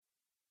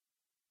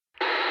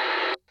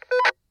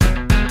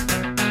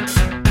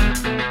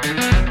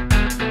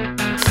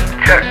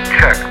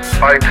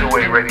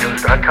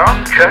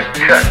twowayradios.com. Check.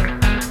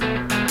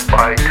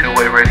 By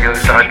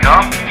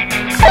twowayradios.com.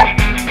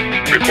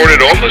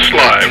 Recorded almost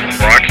live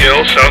from Rock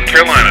Hill, South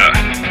Carolina.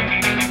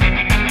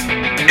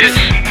 It's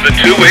the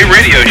Two-Way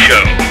Radio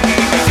Show.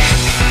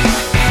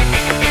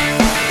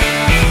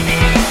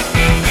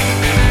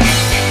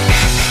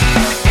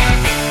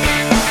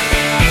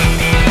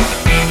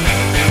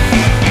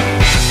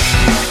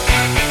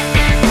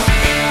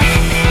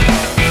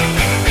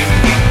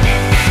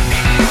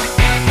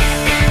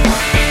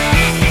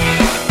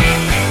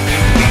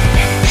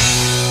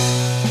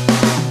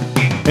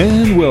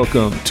 And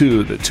welcome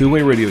to the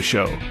Two-Way Radio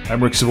Show.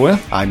 I'm Rick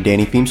Savoya. I'm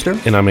Danny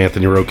Feemster. And I'm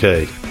Anthony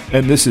Roque.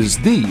 And this is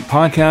the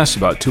podcast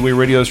about two-way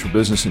radios for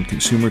business and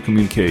consumer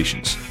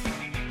communications.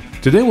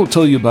 Today we'll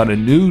tell you about a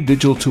new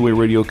digital two-way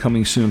radio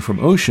coming soon from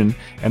Ocean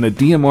and a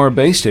DMR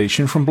base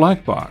station from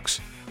Black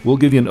Box. We'll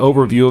give you an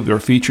overview of their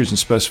features and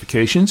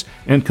specifications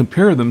and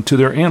compare them to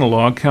their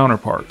analog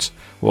counterparts.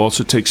 We'll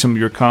also take some of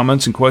your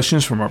comments and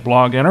questions from our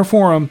blog and our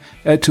forum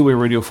at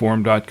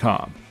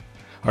twowayradioforum.com.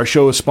 Our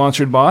show is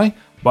sponsored by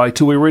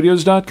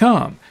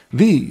twowayradios.com,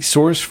 the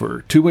source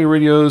for two-way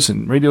radios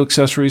and radio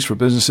accessories for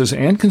businesses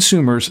and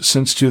consumers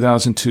since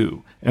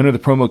 2002. Enter the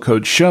promo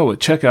code SHOW at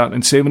checkout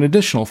and save an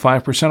additional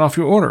 5% off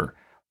your order.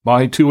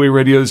 Buy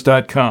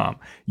twowayradios.com,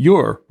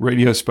 your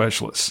radio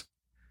specialists.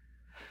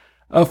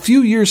 A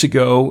few years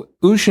ago,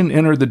 Ocean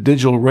entered the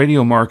digital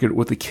radio market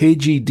with the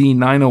KGD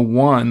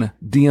 901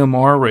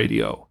 DMR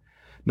radio.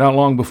 Not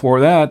long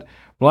before that,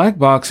 Black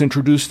Box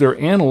introduced their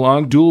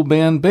analog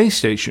dual-band base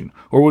station,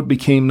 or what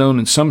became known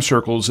in some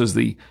circles as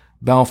the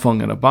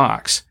Baofeng in a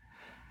box.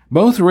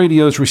 Both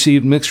radios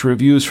received mixed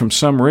reviews from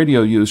some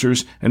radio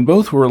users, and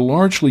both were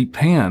largely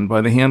panned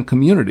by the ham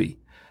community.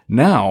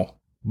 Now,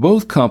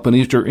 both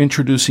companies are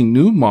introducing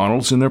new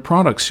models in their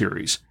product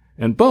series,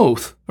 and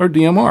both are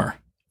DMR.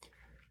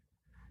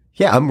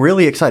 Yeah, I'm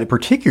really excited,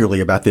 particularly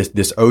about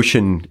this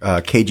Ocean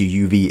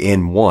KGUV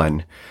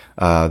N1.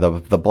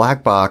 The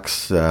Black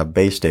Box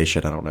base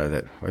station, I don't know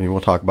that. I mean,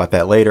 we'll talk about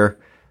that later.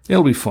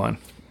 It'll be fun.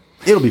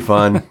 It'll be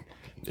fun.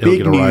 It'll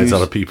get a rise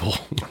out of people.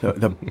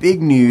 The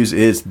big news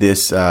is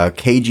this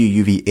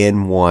KGUV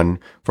N1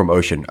 from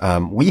Ocean.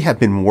 We have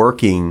been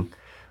working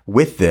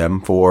with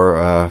them for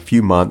a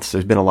few months.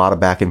 There's been a lot of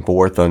back and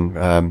forth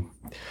on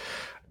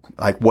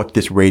like what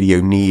this radio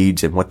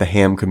needs and what the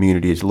ham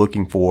community is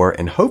looking for,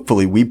 and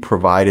hopefully we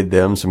provided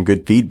them some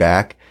good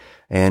feedback,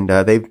 and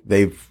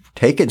they've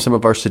taken some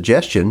of our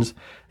suggestions,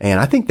 and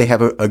I think they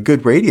have a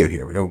good radio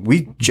here.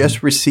 We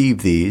just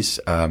received these.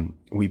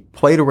 We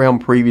played around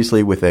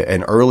previously with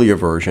an earlier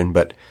version,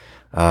 but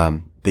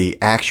the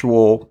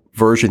actual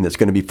version that's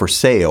going to be for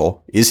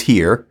sale is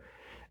here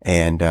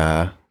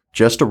and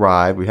just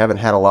arrived. We haven't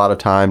had a lot of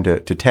time to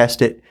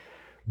test it,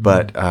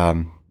 but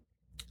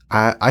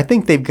I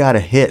think they've got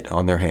a hit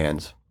on their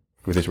hands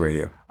with this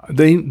radio.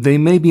 They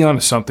may be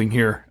onto something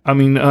here. I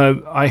mean,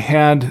 I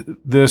had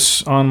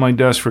this on my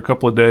desk for a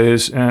couple of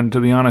days, and to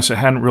be honest, I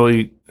hadn't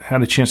really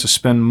had a chance to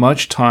spend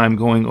much time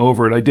going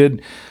over it. I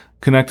did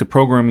connect a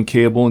programming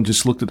cable and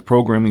just looked at the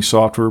programming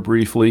software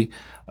briefly,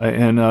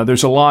 and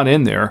there's a lot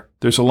in there.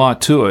 There's a lot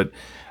to it,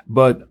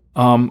 but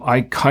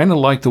I kind of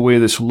like the way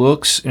this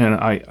looks, and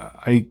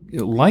I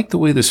like the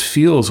way this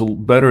feels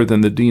better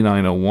than the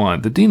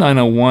D901. The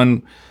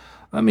D901,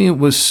 I mean,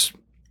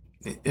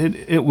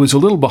 it was a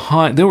little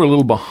behind. They were a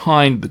little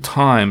behind the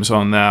times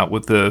on that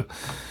with the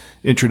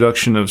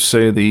introduction of,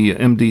 say, the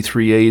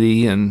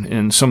MD380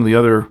 and some of the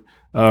other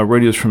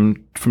radios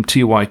from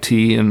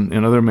TYT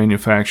and other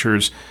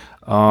manufacturers.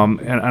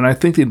 And I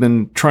think they've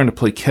been trying to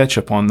play catch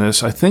up on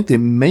this. I think they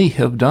may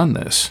have done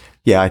this.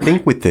 Yeah, I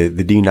think with the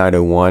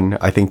D901,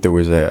 I think there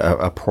was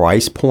a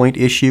price point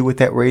issue with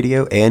that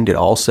radio, and it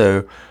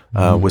also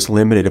was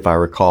limited, if I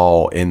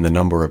recall, in the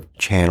number of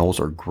channels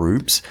or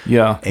groups.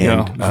 Yeah,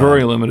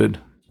 very limited.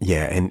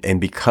 Yeah, and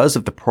because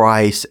of the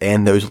price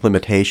and those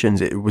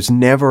limitations, it was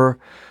never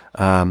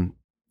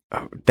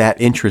that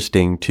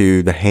interesting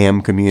to the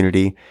ham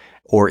community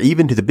or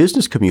even to the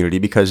business community,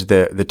 because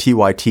the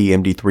TYT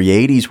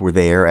MD380s were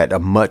there at a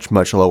much,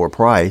 much lower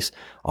price,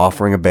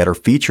 offering a better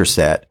feature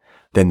set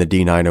than the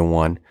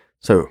D901.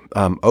 So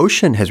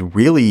Ocean has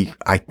really,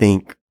 I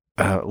think,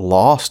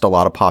 lost a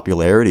lot of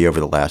popularity over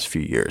the last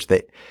few years.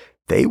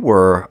 They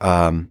were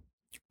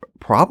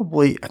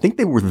probably, I think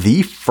they were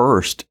the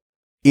first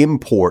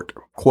import,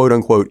 quote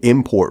unquote,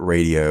 import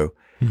radio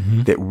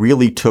that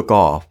really took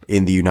off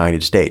in the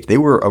United States. They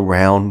were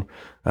around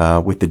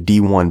with the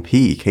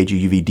D1P,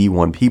 KGUV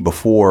D1P,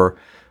 before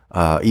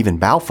even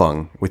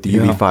Baofeng with the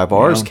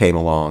UV5Rs came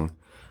along.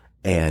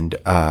 And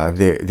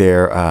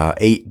their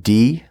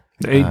 8D.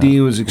 The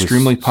 8D was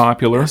extremely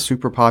popular.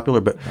 Super popular.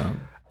 But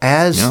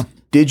as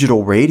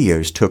digital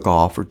radios took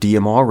off, or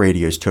DMR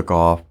radios took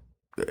off,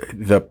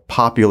 the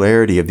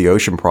popularity of the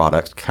Ocean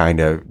products kind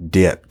of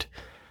dipped.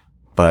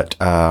 But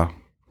I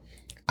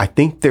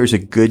think there's a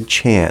good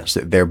chance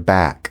that they're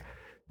back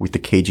with the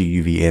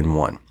KGUV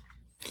N1.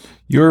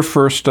 Your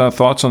first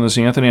thoughts on this,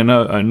 Anthony?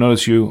 I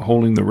notice you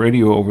holding the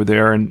radio over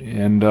there,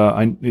 and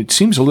it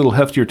seems a little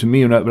heftier to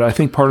me, but I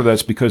think part of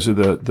that's because of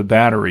the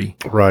battery.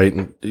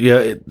 Right.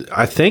 Yeah,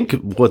 I think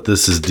what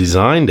this is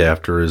designed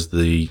after is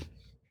the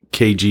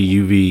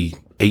KG-UV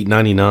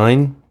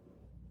 899.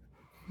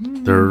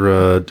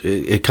 They're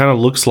it kind of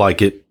looks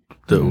like it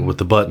with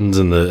the buttons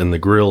and the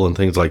grill and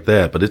things like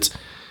that, but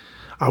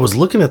I was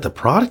looking at the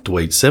product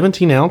weight,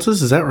 17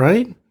 ounces. Is that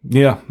right?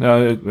 Yeah.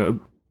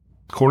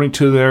 According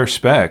to their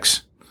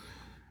specs,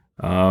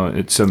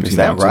 it's 17 Is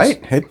that ounces.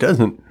 right? It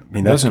doesn't. I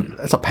mean, that's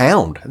a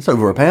pound. That's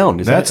over a pound.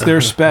 That's their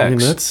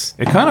specs. I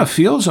mean, it kind of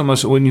feels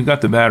almost, when you've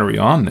got the battery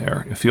on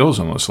there, it feels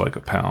almost like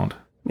a pound.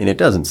 I mean, it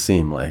doesn't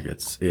seem like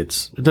it's.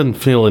 It doesn't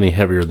feel any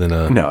heavier than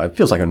a. No, it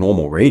feels like a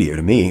normal radio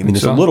to me. I mean,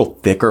 it's a little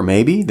thicker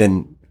maybe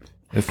than.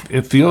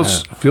 It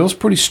feels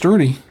pretty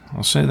sturdy.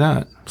 I'll say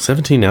that.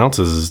 17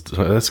 ounces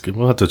that's good.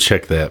 We'll have to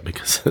check that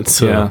because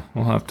it's. We'll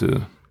have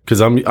to.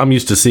 Because I'm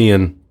used to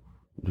seeing,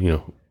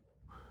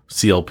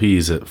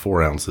 CLPs at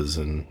 4 ounces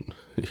and.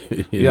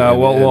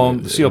 Well,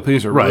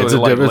 CLPs are right.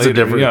 Really it's a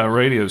different.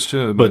 Radios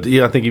too. But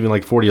I think even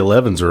like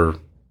 4011s are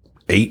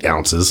 8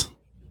 ounces.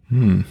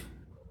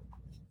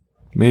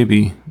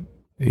 Maybe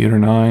 8 or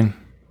 9.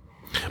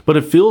 But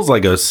it feels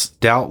like a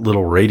stout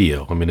little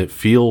radio. I mean, it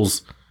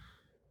feels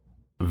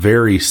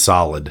very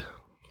solid.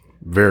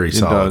 Very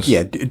solid. Does.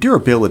 Yeah,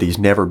 durability's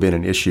never been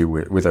an issue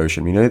with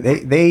Ocean.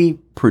 They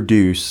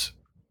produce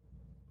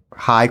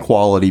high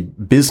quality,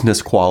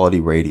 business quality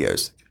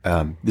radios.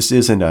 This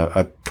isn't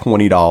a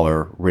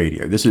 $20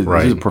 radio. This is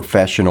a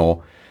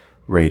professional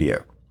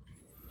radio.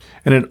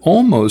 And it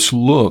almost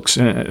looks,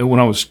 when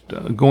I was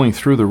going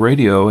through the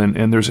radio,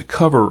 and there's a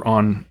cover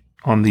on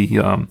the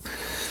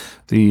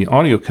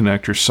audio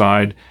connector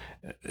side,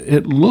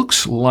 it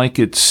looks like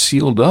it's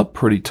sealed up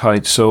pretty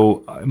tight.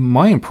 So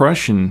my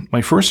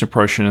first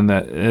impression in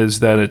that is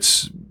that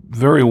it's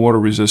very water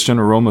resistant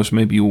or almost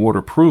maybe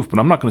waterproof. But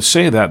I'm not going to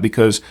say that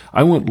because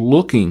I went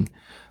looking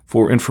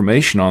for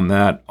information on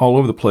that all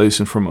over the place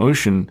and from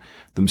Ocean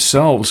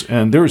themselves,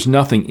 and there's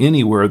nothing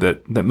anywhere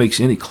that makes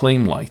any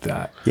claim like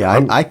that.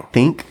 Yeah, I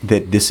think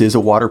that this is a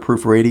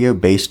waterproof radio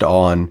based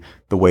on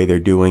the way they're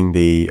doing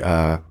the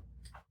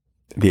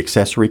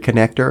accessory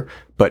connector.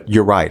 But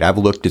you're right. I've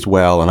looked as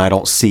well, and I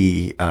don't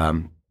see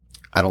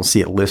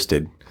it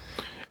listed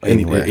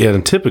anywhere.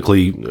 And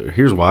typically,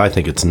 here's why I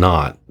think it's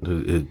not.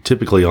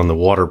 Typically, on the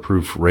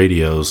waterproof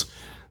radios,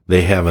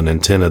 they have an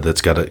antenna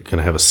that's going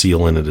to have a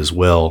seal in it as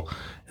well.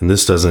 And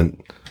this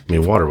doesn't. I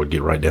mean, water would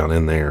get right down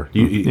in there.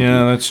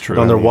 Yeah, that's true.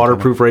 On their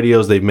waterproof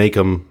radios, they make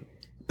them.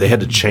 They had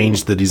to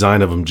change the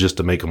design of them just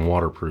to make them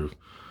waterproof.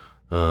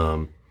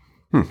 So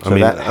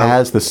that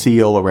has the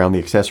seal around the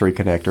accessory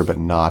connector, but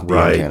not the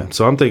antenna.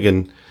 So I'm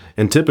thinking,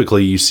 and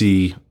typically you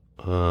see,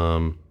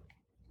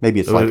 maybe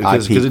it's like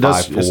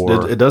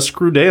IP54. It does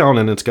screw down,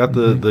 and it's got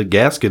the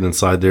gasket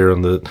inside there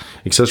on the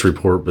accessory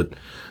port. But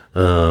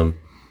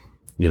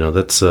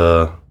that's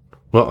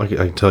well, I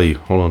can tell you.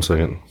 Hold on a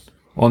second.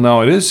 Well,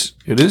 no, it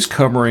is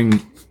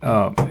covering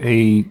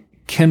a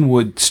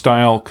Kenwood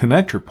style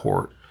connector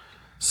port.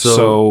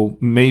 So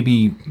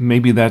maybe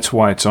that's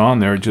why it's on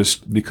there,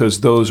 just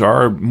because those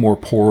are more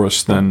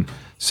porous than,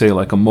 say,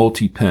 like a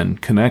multi-pin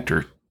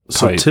connector type.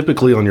 So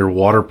typically on your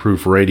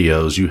waterproof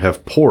radios, you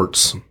have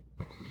ports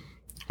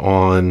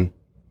on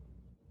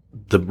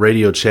the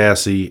radio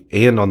chassis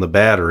and on the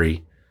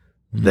battery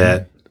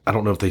that I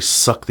don't know if they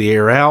suck the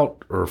air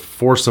out or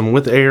force them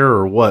with air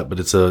or what, but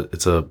it's a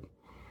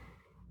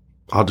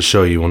I'll have to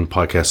show you when the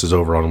podcast is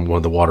over on one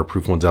of the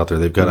waterproof ones out there.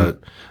 They've got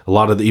a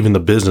lot of even the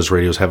business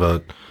radios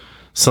have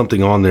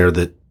something on there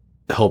that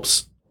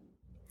helps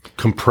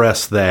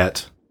compress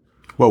that.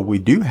 Well, we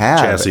do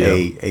have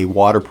a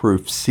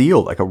waterproof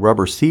seal, like a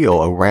rubber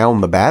seal around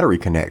the battery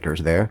connectors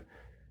there.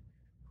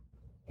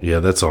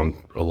 Yeah, that's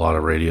on a lot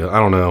of radio. I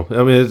don't know.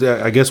 I mean,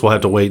 I guess we'll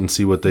have to wait and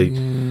see what they.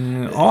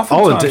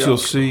 Oftentimes you'll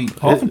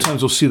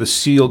see the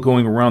seal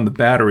going around the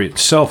battery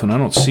itself, and I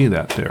don't see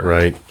that there.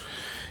 Right.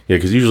 Yeah,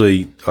 because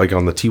usually, like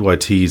on the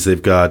TYTs,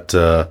 they've got.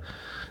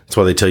 That's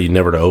why they tell you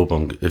never to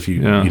open them. If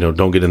you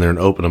don't get in there and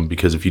open them,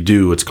 because if you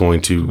do, it's going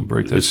to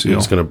break that seal.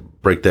 It's going to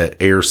break that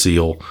air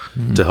seal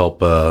to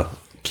help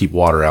keep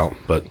water out.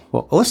 But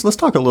let's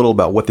talk a little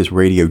about what this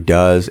radio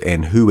does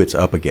and who it's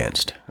up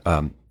against.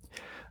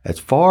 As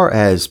far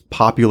as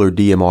popular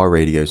DMR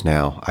radios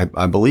now,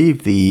 I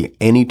believe the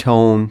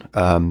Anytone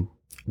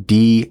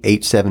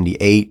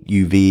D878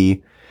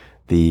 UV,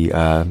 the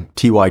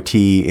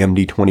TYT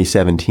MD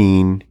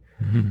 2017,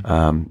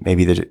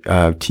 maybe the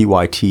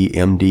TYT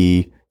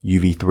MD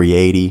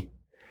UV380.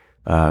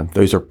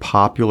 Those are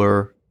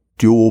popular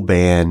dual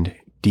band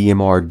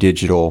DMR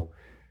digital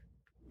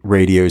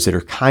radios that are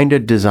kind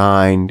of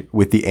designed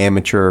with the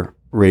amateur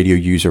radio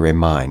user in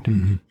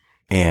mind.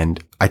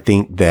 And I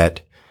think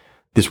that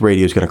this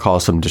radio is going to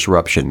cause some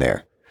disruption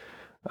there.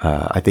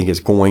 I think it's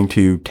going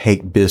to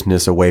take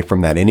business away from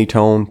that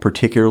Anytone,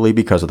 particularly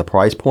because of the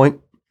price point.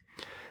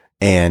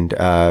 And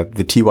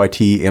the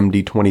TYT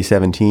MD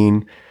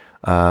 2017,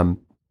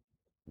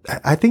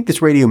 I think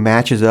this radio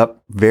matches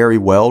up very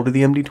well to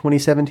the MD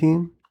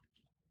 2017.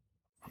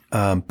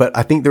 But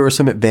I think there are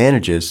some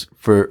advantages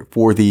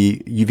for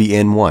the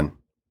UVN1.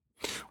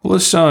 Well,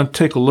 let's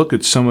take a look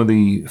at some of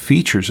the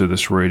features of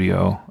this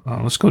radio.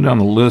 Let's go down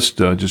the list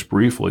just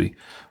briefly.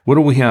 What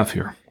do we have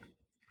here?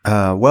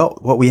 Well,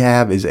 what we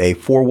have is a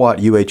 4-watt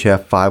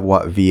UHF,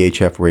 5-watt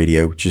VHF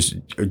radio, which is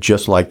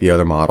just like the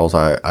other models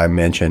I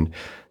mentioned.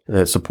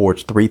 It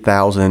supports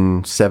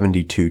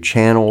 3,072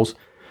 channels,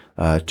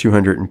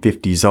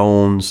 250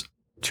 zones,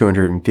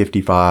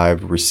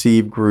 255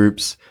 receive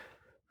groups.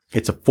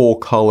 It's a full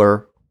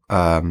color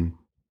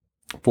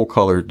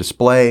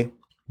display.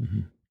 Mm-hmm.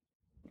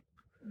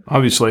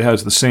 Obviously, it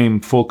has the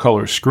same full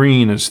color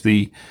screen as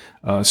the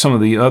some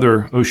of the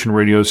other Ocean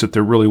radios that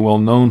they're really well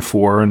known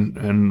for,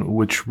 and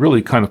which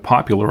really kind of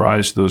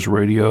popularized those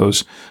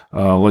radios,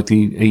 like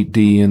the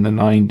 8D and the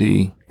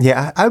 9D.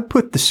 Yeah, I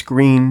put the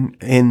screen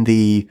in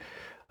the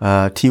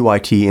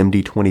TYT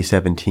MD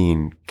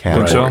 2017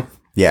 category. Think so?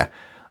 Yeah.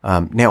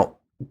 Now,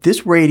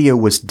 this radio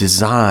was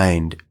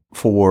designed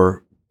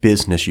for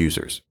business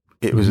users.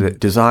 It was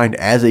designed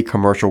as a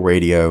commercial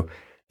radio.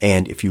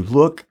 And if you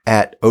look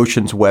at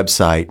Ocean's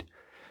website,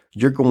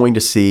 you're going to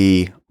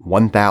see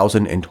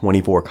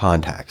 1,024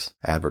 contacts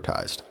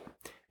advertised.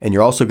 And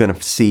you're also going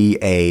to see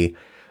a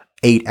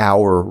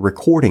 8-hour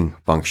recording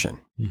function.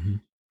 Mm-hmm.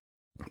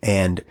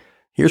 And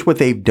here's what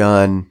they've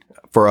done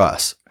for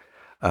us.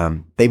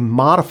 They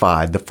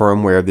modified the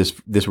firmware of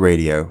this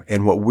radio.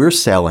 And what we're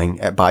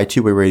selling at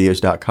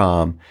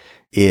buy2wayradios.com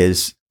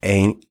is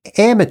an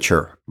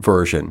amateur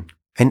version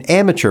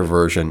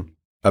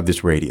of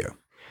this radio,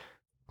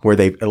 where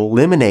they've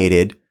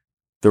eliminated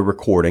the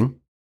recording.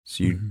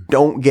 So you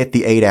don't get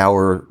the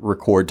 8-hour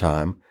record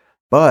time,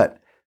 but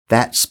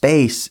that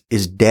space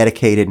is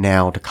dedicated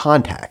now to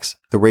contacts.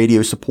 The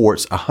radio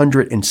supports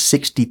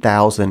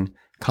 160,000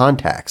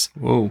 contacts,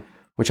 Whoa.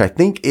 which I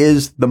think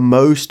is the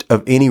most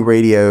of any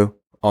radio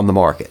on the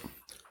market.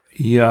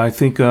 Yeah, I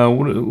think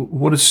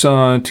what is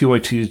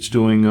TYT? It's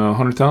doing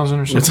 100,000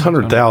 or something. It's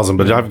 100,000,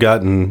 but you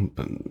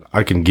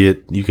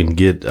can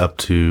get up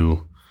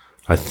to,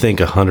 I think,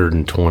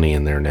 120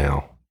 in there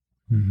now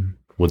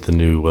with the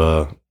new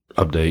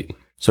update.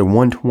 So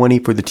 120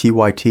 for the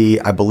TYT.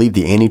 I believe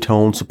the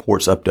Anytone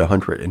supports up to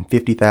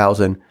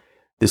 150,000.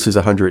 This is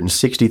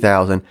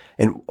 160,000.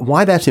 And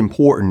why that's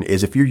important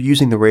is if you're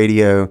using the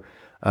radio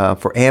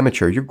for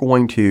amateur, you're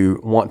going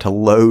to want to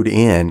load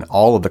in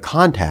all of the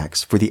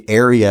contacts for the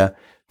area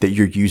that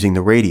you're using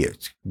the radio.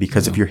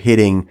 Because if you're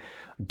hitting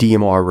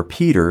DMR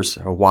repeaters,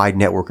 a wide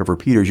network of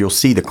repeaters, you'll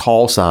see the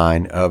call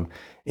sign of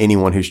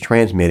anyone who's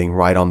transmitting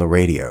right on the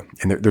radio.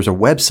 And there's a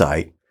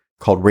website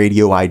called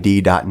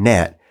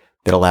radioid.net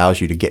that allows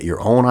you to get your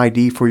own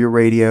ID for your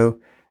radio,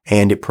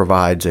 and it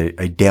provides a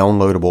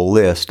downloadable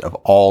list of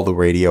all the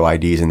radio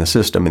IDs in the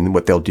system. And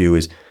what they'll do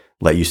is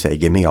let you say,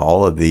 give me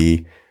all of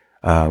the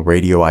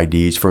radio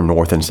IDs for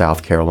North and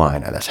South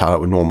Carolina. That's how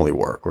it would normally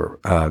work, or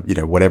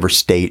whatever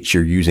states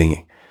you're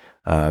using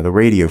the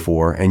radio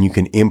for, and you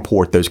can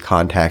import those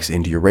contacts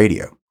into your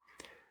radio.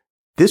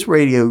 This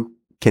radio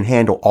can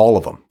handle all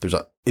of them.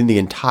 In the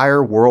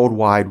entire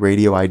worldwide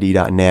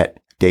radioid.net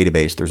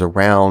database, there's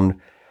around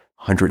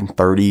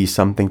 130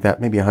 something,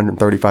 maybe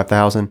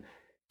 135,000.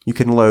 You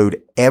can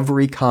load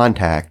every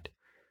contact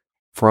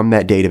from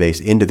that database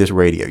into this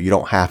radio. You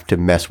don't have to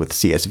mess with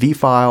CSV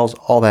files,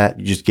 all that.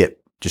 You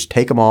just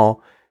take them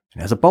all.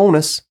 And as a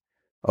bonus,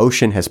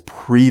 Ocean has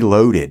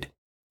preloaded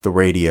the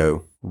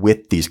radio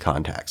with these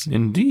contacts.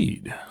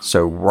 Indeed.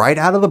 So right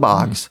out of the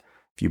box,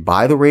 if you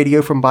buy the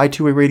radio from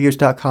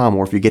buy2wayradios.com,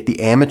 or if you get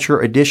the amateur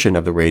edition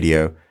of the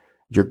radio,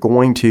 you're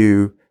going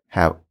to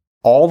have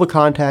all the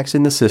contacts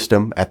in the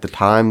system at the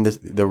time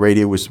the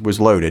radio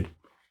was loaded.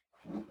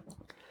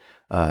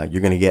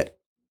 You're going to get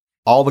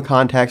all the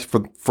contacts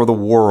for the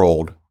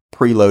world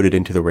preloaded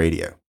into the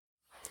radio.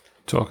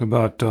 Talk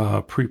about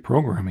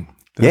pre-programming.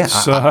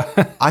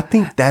 I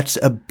think that's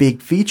a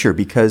big feature,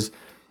 because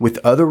with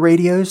other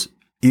radios,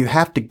 you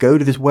have to go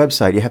to this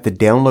website. You have to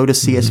download a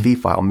CSV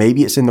file.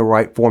 Maybe it's in the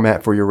right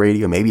format for your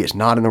radio. Maybe it's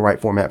not in the right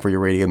format for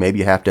your radio. Maybe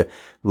you have to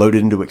load it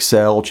into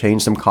Excel,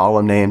 change some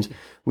column names.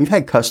 We've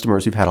had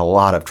customers who've had a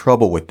lot of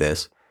trouble with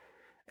this.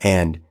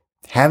 And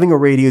having a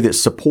radio that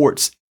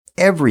supports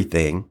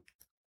everything,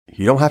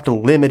 you don't have to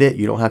limit it.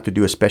 You don't have to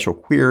do a special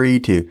query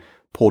to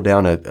pull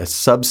down a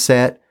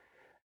subset.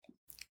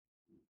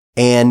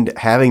 And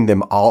having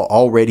them all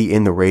already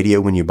in the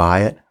radio when you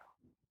buy it,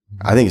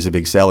 I think is a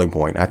big selling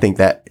point. I think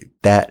that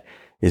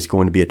is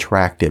going to be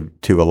attractive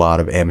to a lot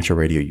of amateur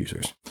radio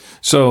users.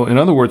 So, in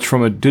other words,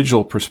 from a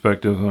digital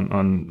perspective,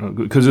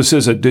 because this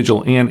is a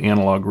digital and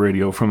analog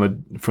radio,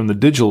 from the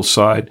digital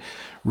side,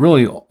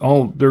 really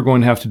all they're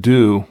going to have to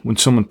do when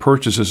someone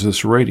purchases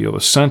this radio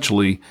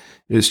essentially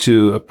is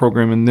to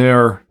program in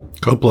their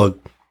co-plug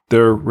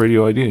their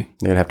radio ID.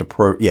 They're going to have to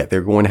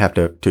they're going to have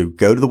to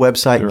go to the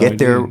website, get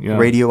their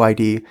radio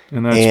ID,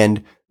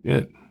 and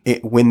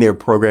when they're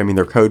programming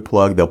their code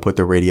plug, they'll put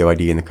their radio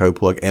ID in the code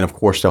plug, and of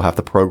course they'll have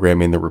to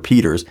program in the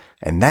repeaters.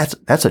 And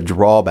that's a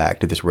drawback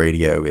to this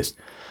radio, is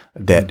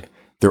that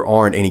there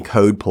aren't any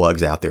code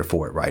plugs out there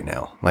for it right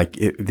now. Like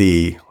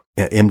the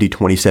MD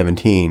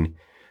 2017,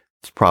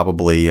 it's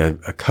probably a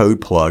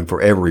code plug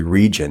for every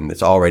region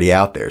that's already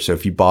out there. So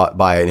if you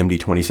buy an MD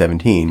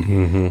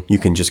 2017, you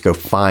can just go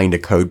find a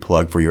code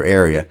plug for your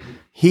area.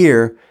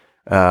 Here,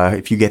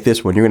 if you get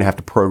this one, you're going to have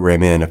to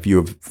program in a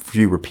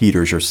few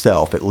repeaters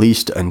yourself, at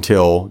least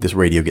until this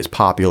radio gets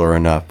popular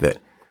enough that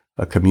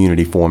a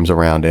community forms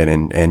around it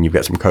and you've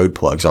got some code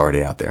plugs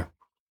already out there.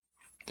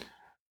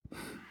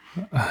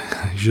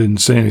 I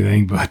shouldn't say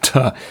anything, but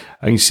I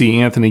can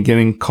see Anthony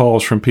getting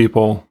calls from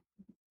people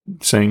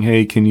saying,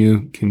 "Hey, can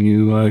you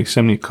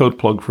send me a code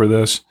plug for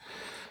this?"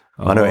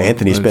 I know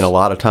Anthony spent a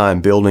lot of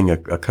time building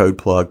a code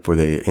plug for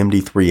the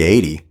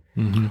MD380.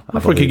 Mm-hmm. I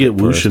if we could get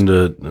Wouxun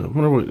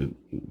to,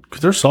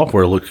 because their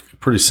software looked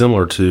pretty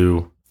similar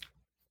to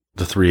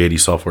the 380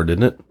 software,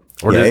 didn't it?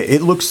 Or yeah,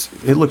 it looks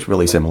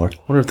really similar. I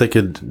wonder if they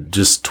could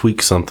just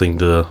tweak something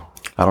to.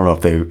 I don't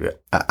know if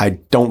I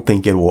don't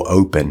think it will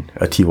open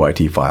a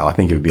TYT file. I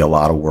think it would be a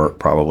lot of work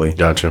probably.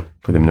 Gotcha.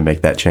 For them to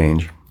make that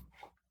change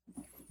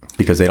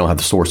because they don't have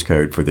the source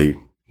code for the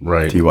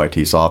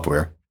TYT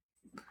software.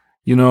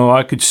 You know,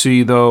 I could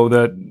see though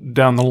that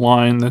down the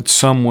line that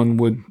someone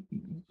would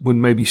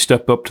maybe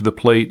step up to the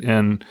plate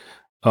and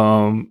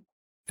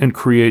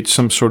create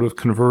some sort of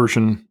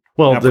conversion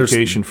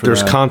application for that.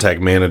 There's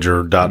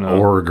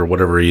contactmanager.org or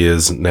whatever he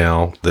is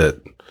now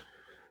that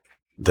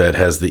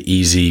has the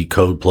easy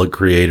code plug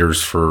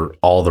creators for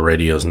all the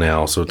radios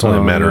now. So it's only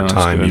a matter of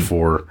time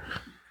before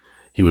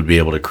he would be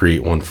able to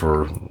create one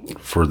for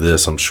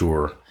this, I'm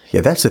sure.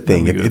 Yeah, that's the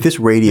thing. If this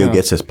radio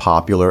gets as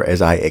popular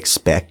as I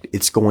expect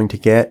it's going to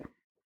get,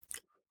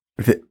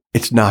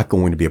 it's not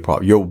going to be a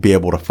problem. You'll be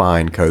able to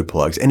find code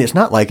plugs. And it's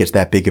not like it's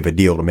that big of a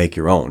deal to make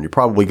your own. You're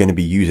probably going to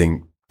be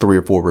using 3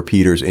 or 4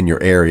 repeaters in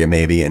your area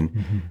maybe,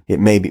 and it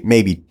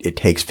maybe it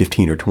takes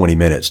 15 or 20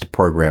 minutes to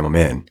program them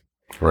in.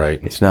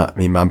 Right. It's not, I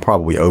mean, I'm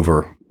probably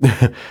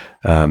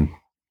I'm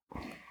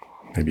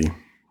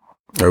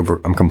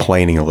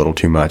complaining a little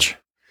too much.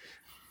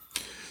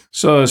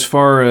 So as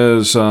far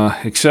as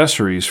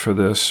accessories for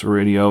this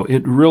radio,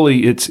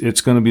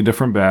 it's going to be a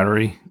different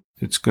battery.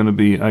 It's going to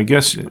be, I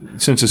guess,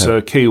 since it's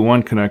a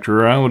K1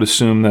 connector, I would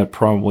assume that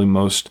probably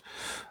most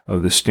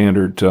of the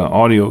standard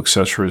audio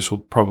accessories will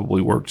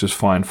probably work just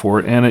fine for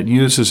it. And it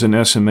uses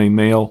an SMA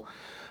male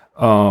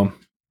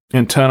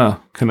antenna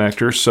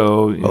connector,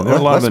 so there are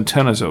a lot of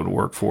antennas that would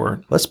work for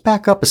it. Let's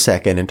back up a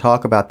second and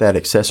talk about that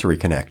accessory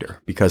connector,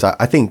 because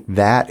I think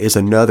that is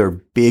another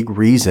big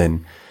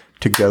reason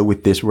to go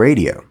with this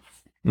radio.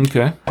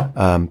 Okay.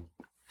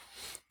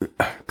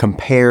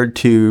 Compared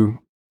to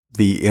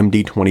the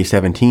MD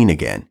 2017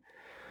 again.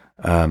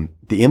 The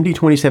MD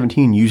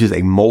 2017 uses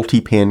a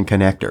multi-pin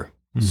connector.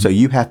 Mm-hmm. So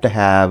you have to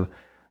have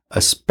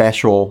a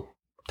special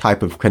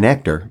type of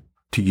connector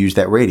to use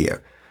that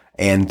radio.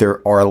 And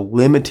there are a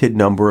limited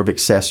number of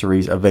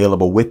accessories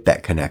available with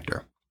that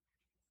connector.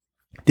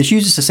 This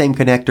uses the same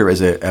connector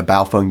as a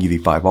Baofeng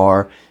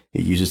UV5R.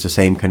 It uses the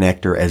same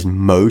connector as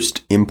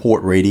most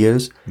import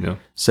radios. Yeah.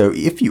 So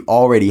if you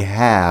already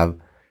have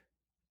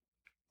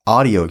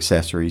audio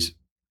accessories,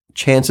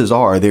 chances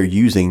are they're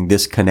using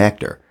this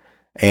connector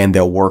and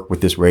they'll work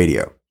with this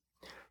radio.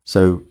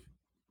 So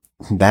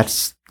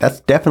that's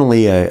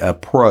definitely a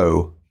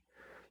pro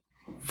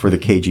for the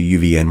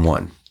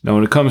KG-UVN1. Now,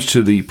 when it comes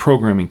to the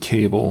programming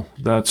cable,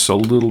 that's a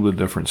little bit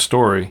different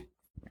story.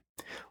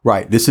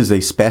 Right. This is a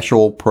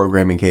special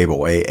programming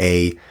cable.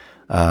 A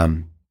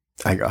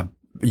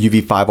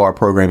UV5R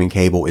programming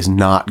cable is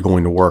not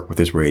going to work with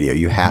this radio.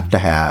 You have to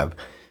have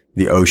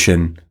the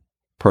Ocean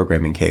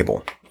programming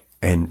cable.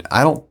 And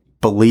I don't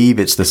believe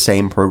it's the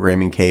same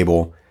programming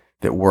cable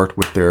that worked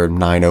with their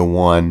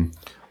 901.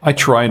 I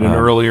tried it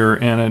earlier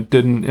and it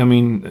didn't, I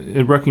mean,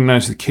 it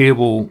recognized the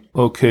cable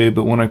okay,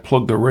 but when I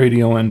plugged the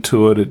radio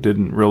into it, it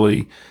didn't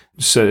really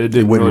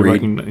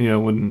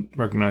wouldn't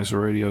recognize the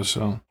radio.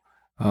 So,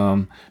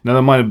 now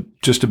that might have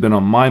just been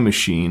on my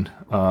machine.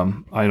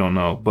 I don't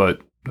know, but.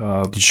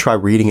 Did you try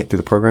reading it through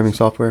the programming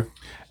software?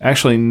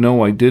 Actually,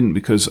 no, I didn't,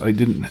 because I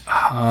couldn't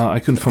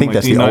find my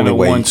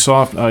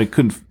D901 I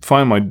couldn't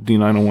find my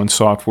D901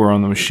 software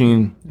on the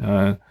machine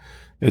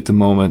at the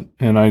moment,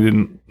 and I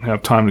didn't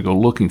have time to go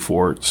looking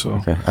for it. So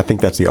okay. I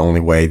think that's the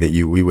only way that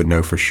we would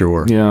know for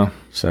sure. Yeah.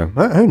 So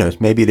who knows?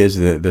 Maybe it is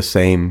the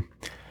same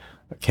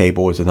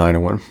cable as the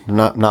 901.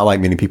 Not like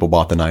many people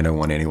bought the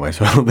 901 anyway,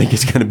 so I don't think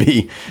it's going to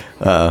be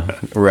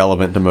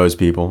relevant to most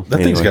people. That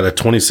thing's got a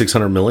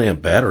 2600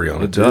 milliamp battery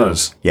on it. It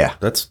does. Yeah,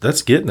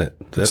 that's getting it.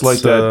 It's like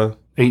that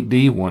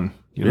 8D one.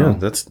 You know?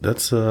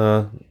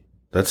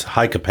 That's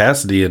high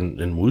capacity in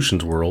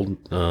Wouxun's world.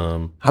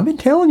 I've been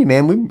telling you,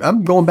 man.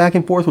 I'm going back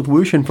and forth with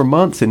Wouxun for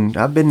months, and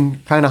I've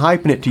been kind of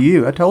hyping it to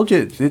you. I told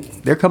you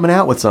they're coming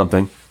out with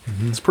something.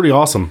 Mm-hmm. It's pretty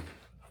awesome.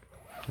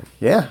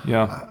 Yeah.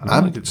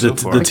 I like it so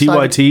far. The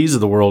TYTs of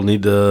the world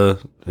need to,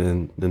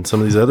 and some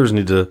of these others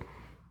need to,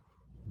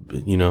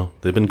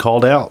 they've been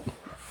called out.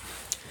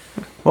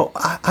 Well,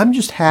 I'm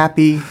just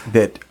happy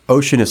that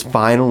Ocean is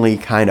finally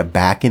kind of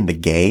back in the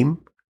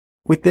game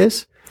with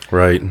this.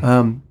 Right.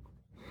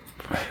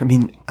 I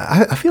mean,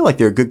 I feel like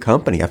they're a good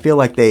company. I feel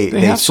like they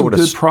have some sort of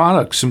good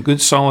products, some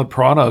good solid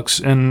products,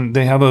 and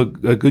they have a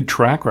good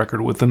track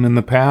record with them in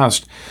the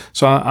past.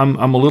 So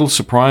I'm a little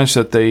surprised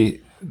that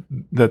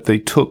they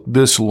took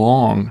this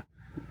long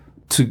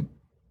to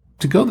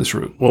go this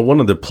route. Well, one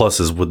of the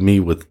pluses with me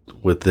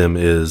with them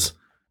is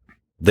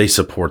they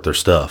support their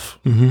stuff.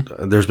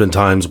 Mm-hmm. There's been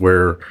times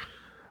where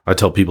I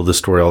tell people this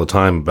story all the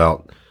time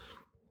about,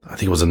 I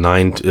think it was a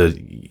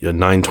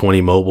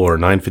 920 mobile or a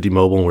 950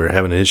 mobile, and we were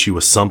having an issue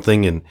with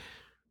something, and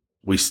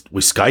we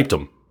Skyped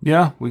them.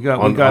 Yeah, we got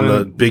on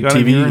the big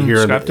TV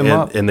here,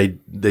 and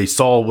they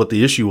saw what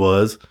the issue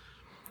was,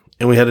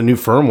 and we had a new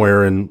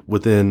firmware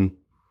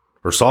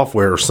or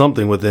software or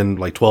something within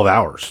like 12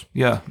 hours.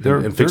 Yeah,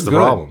 and fixed the good.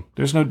 problem.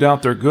 There's no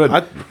doubt they're good.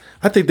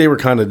 I think they were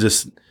kind of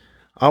just.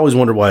 I always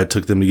wondered why it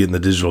took them to get in the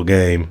digital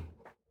game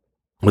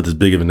with as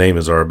big of a name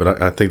as ours,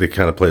 but I think they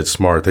kind of played it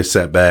smart. They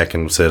sat back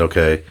and said,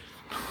 "Okay,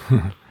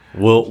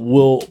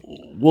 we'll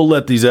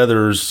let these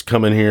others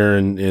come in here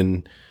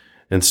and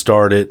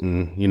start it,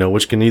 and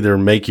which can either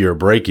make you or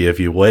break you if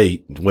you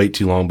wait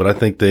too long." But I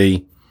think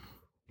they,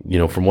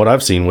 from what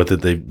I've seen with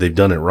it, they've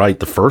done it right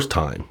the first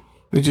time.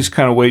 They just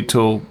kind of waited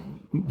till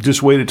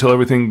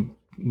everything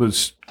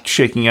was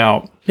shaking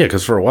out. Yeah,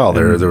 because for a while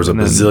there was a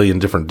bazillion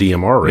different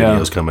DMR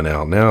radios coming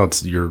out. Now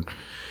it's you're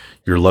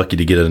lucky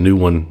to get a new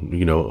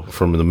one,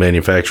 from the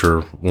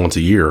manufacturer once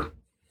a year.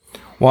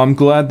 Well, I'm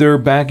glad they're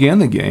back in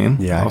the game.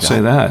 Yeah, I'll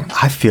say that.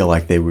 I feel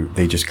like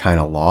they just kind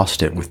of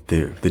lost it with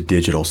the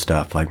digital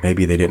stuff. Like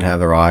maybe they didn't have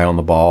their eye on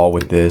the ball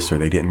with this, or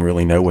they didn't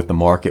really know what the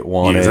market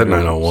wanted. Yeah, that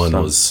 901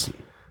 was.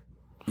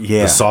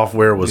 Yeah, the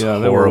software was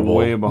horrible. They were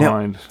way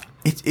behind. Now,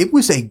 it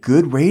was a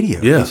good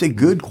radio. Yeah. It's a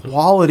good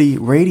quality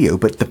radio,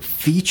 but the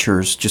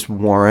features just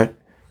weren't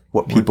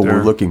what people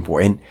were looking for.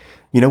 And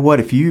you know what?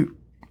 If you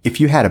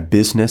had a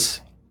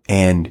business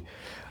and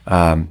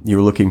you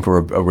were looking for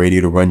a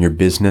radio to run your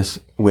business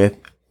with,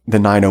 the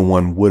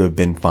 901 would have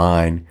been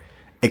fine,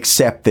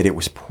 except that it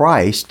was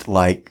priced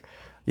like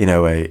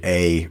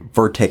a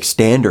Vertex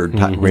standard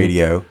type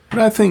radio.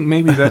 But I think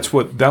maybe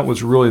that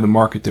was really the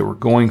market they were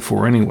going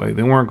for anyway.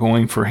 They weren't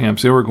going for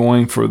hams. They were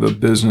going for the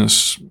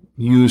business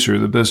user,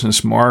 the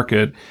business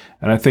market.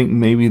 And I think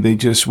maybe they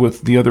just,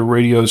 with the other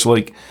radios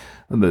like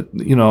the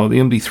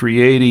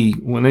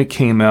MD380 when it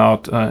came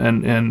out,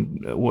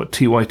 and what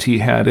TYT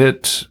had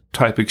it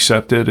type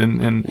accepted,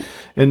 and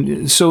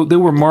so they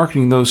were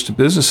marketing those to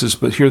businesses.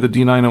 But here the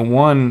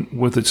D901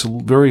 with its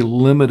very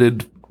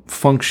limited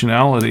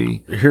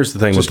functionality. Here's the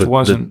thing with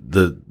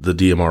the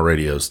DMR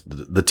radios,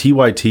 the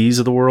TYTs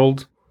of the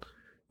world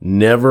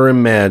never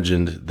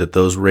imagined that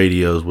those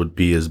radios would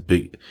be as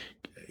big.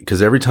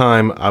 Because every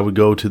time I would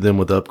go to them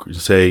with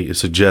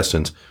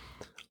suggestions,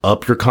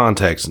 up your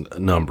contacts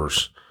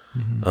numbers,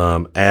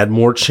 add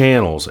more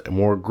channels,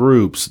 more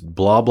groups,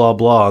 blah, blah,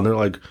 blah. And they're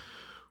like,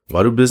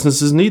 why do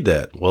businesses need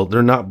that? Well,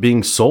 they're not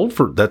being sold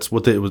for, that's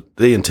what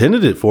they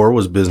intended it for,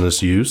 was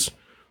business use.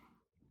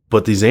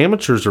 But these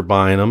amateurs are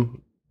buying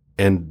them,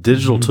 and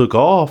digital took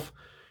off.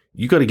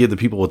 You got to give the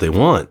people what they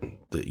want.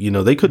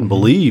 They couldn't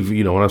believe,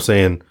 what I'm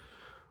saying,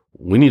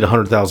 we need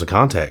 100,000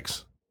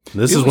 contacts.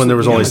 This is when there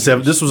was only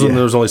when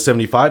there was only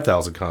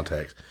 75,000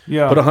 contacts.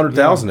 Yeah, put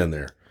 100,000 in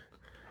there,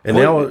 and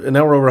now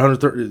we're over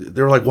 130.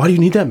 They were like, "Why do you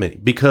need that many?"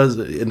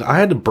 And I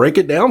had to break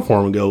it down for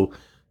them and go,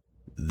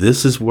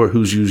 "This is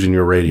who's using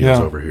your radios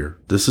over here.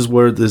 This is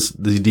where these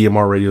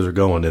DMR radios are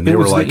going." And they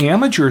were like, the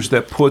amateurs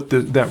that put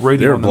that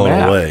radio on the map. They were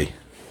blown away.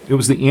 It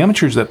was the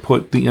amateurs that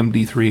put the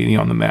MD380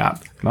 on the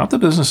map, not the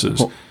businesses.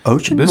 Well,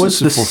 Ocean was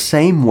the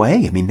same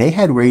way. I mean, they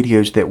had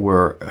radios that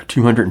were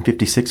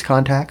 256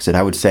 contacts, and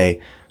I would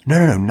say,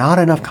 no, not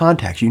enough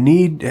contacts. You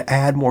need to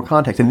add more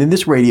contacts. And then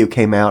this radio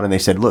came out and they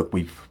said, look,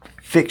 we've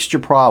fixed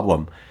your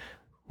problem.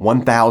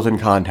 1,000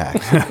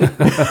 contacts.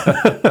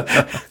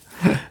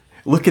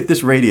 Look at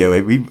this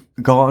radio. We've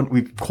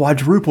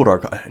quadrupled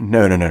our...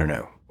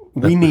 No.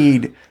 We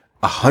need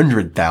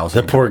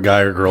 100,000. That poor guy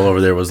or girl over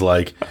there was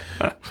like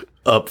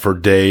up for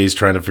days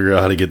trying to figure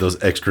out how to get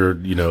those extra,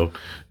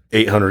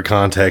 800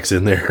 contacts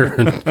in there.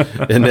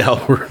 And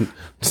now we're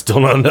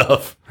still not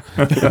enough.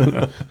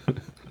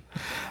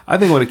 I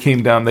think when it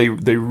came down, they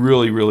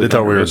really they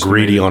thought we were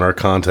greedy on our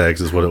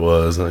contacts is what it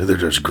was. They're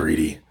just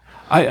greedy.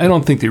 I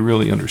don't think they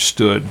really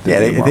understood.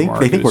 They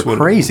think we're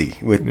crazy.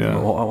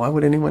 Why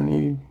would anyone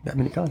need that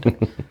many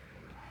contacts?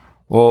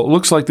 Well, it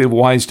looks like they've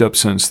wised up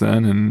since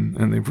then,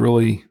 and they've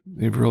really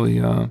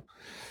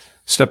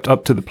stepped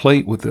up to the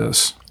plate with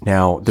this.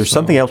 Now, there's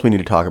something else we need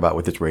to talk about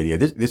with this radio.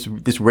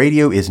 This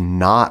radio is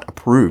not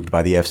approved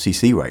by the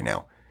FCC right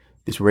now.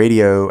 This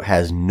radio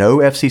has no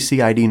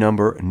FCC ID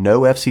number,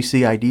 no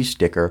FCC ID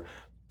sticker,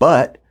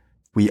 but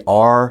we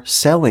are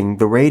selling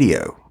the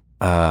radio.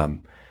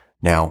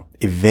 Now,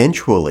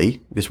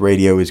 eventually, this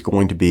radio is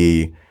going to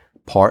be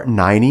Part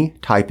 90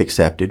 type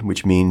accepted,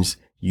 which means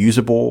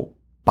usable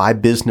by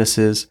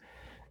businesses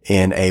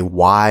in a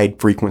wide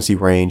frequency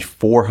range,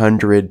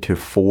 400 to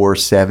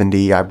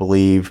 470, I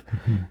believe,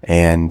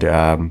 and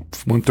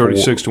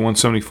 136 to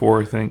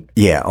 174, I think.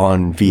 Yeah,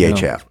 on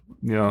VHF.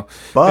 Yeah.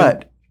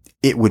 But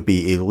it would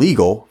be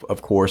illegal,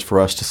 of course, for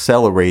us to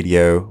sell a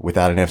radio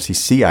without an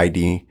FCC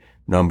ID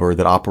number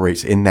that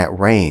operates in that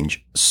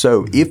range.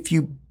 So if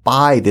you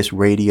buy this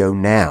radio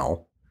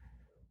now,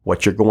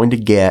 what you're going to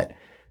get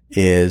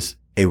is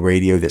a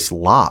radio that's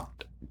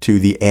locked to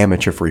the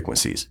amateur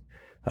frequencies.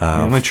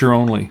 Amateur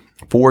only.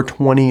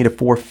 420 to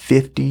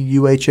 450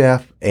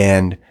 UHF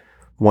and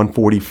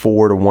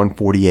 144 to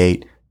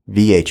 148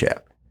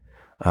 VHF.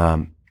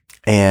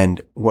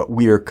 And what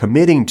we are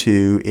committing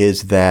to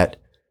is that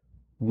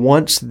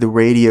once the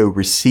radio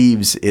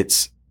receives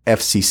its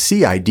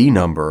FCC ID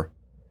number,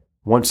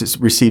 once it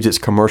receives its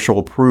commercial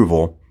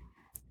approval,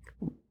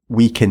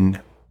 we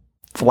can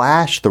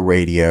flash the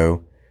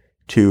radio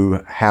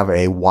to have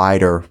a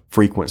wider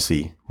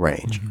frequency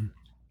range. Mm-hmm.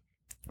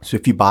 So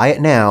if you buy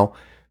it now,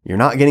 you're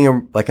not getting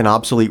an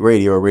obsolete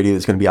radio, a radio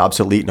that's going to be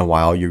obsolete in a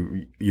while.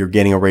 You're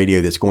getting a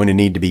radio that's going to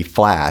need to be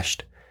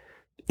flashed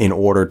in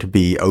order to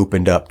be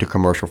opened up to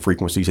commercial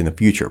frequencies in the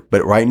future.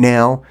 But right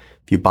now,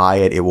 if you buy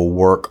it, it will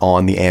work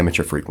on the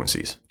amateur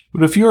frequencies.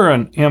 But if you're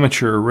an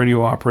amateur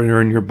radio operator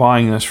and you're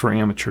buying this for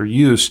amateur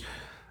use,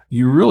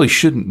 you really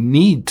shouldn't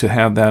need to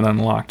have that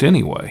unlocked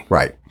anyway.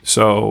 Right.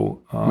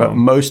 So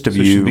most of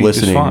you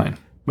listening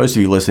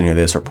to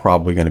this are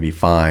probably going to be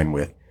fine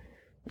with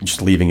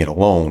just leaving it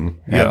alone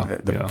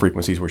at the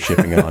frequencies we're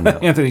shipping it on now.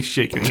 Anthony's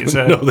shaking his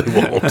head. No,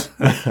 they won't.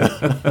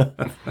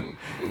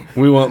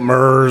 We want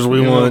MERS,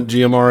 we want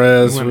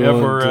GMRS, we want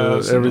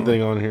FRS,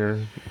 everything on here.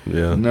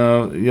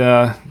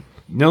 Yeah.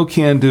 No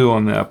can do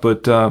on that.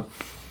 But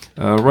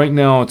right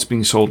now it's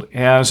being sold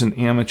as an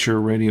amateur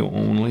radio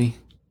only.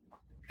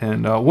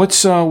 And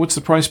what's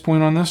the price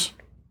point on this?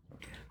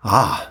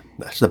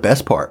 That's the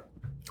best part.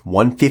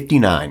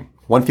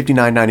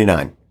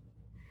 $159.99.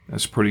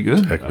 That's pretty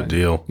good. Heck of a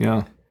deal.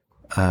 Yeah.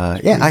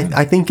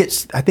 I think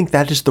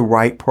that is the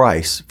right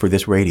price for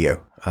this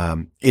radio.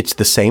 It's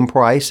the same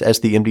price as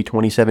the MD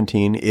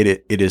 2017.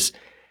 It is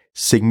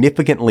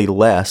significantly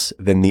less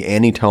than the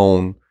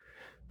Anytone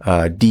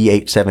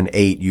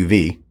D878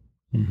 UV.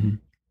 Mm-hmm.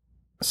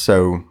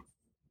 So,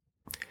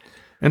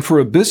 and for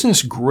a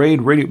business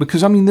grade radio,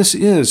 because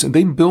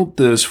they built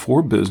this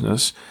for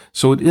business,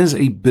 so it is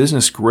a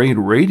business grade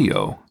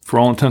radio for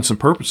all intents and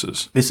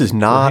purposes. This is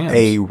not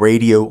a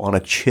radio on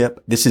a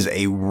chip. This is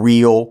a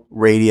real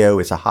radio.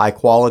 It's a high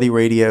quality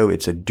radio.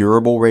 It's a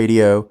durable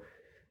radio.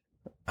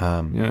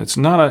 It's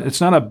not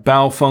a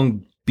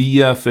Baofeng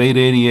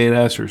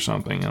BF888S or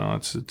something.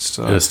 It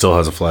still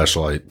has a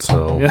flashlight.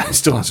 So yeah, it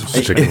still has a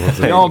flashlight.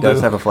 It does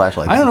have a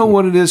flashlight. I don't know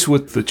what it is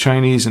with the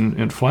Chinese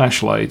and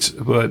flashlights,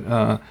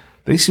 but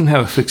they seem to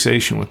have a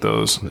fixation with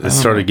those. They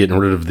started getting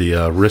rid of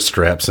the wrist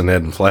straps and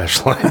adding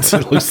flashlights,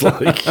 it looks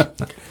like.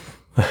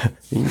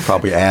 You can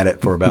probably add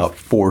it for about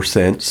 4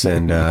 cents.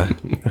 And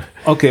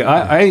okay,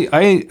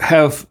 I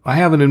have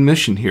an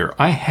admission here.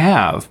 I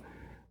have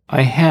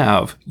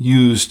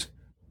used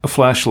a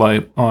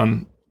flashlight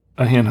on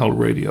a handheld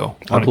radio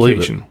on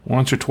occasion,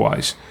 once or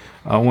twice.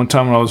 One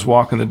time when I was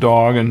walking the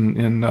dog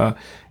and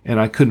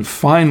I couldn't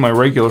find my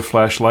regular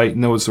flashlight,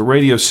 and there was the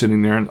radio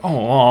sitting there, and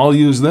I'll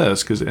use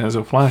this because it has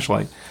a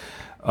flashlight.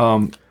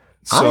 I'm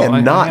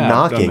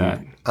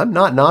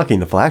not knocking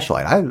the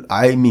flashlight.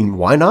 I mean,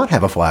 why not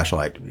have a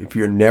flashlight? If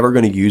you're never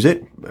going to use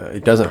it,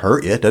 it doesn't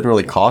hurt you. It doesn't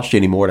really cost you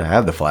any more to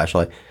have the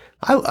flashlight.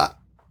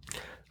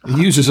 It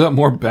uses up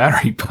more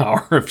battery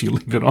power if you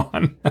leave it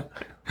on.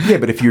 Yeah,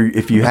 but if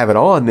you have it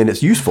on, then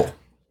it's useful.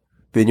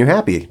 Then you're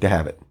happy to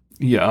have it.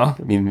 Yeah.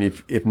 I mean,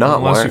 if not,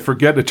 unless you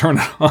forget to turn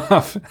it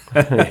off.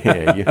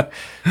 Yeah,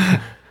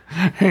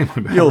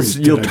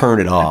 you'll turn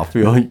it off.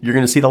 You're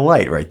going to see the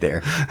light right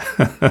there.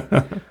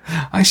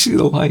 I see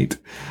the light.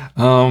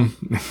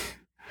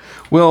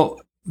 Well,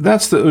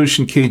 that's the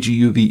Ocean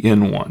KGUV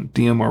N1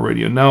 DMR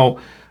radio. Now,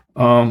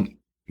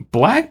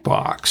 Black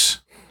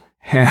Box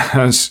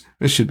has,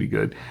 this should be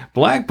good.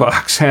 Black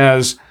Box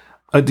has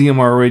a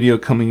DMR radio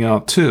coming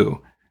out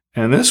too.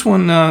 And this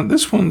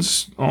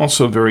one's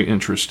also very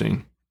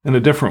interesting in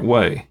a different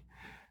way.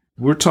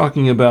 We're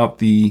talking about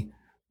the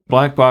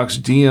Black Box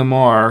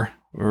DMR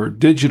or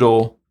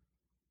digital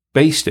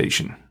base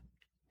station.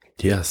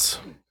 Yes.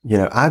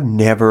 I've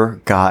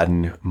never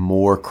gotten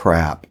more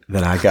crap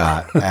than I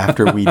got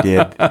after we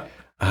did,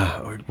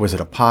 was it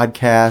a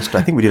podcast?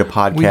 I think we did a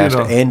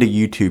podcast and a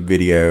YouTube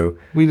video.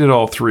 We did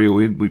all three.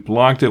 We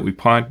blogged it. We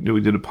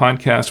did a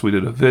podcast. We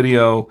did a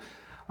video.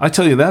 I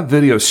tell you, that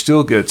video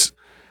still gets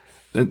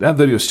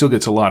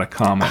a lot of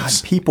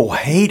comments. God, people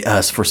hate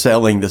us for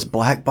selling this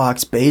Black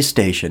Box base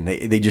station.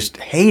 They just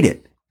hate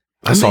it.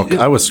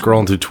 I was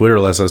scrolling through Twitter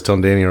I was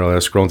telling Danny earlier, I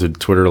was scrolling through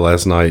Twitter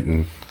last night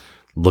and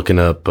looking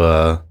up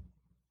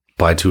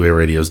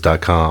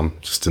buy2aradios.com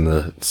just in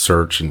the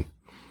search, and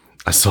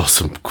I saw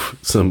some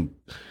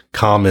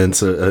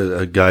comments.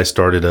 A guy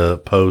started a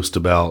post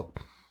about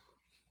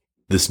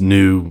this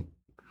new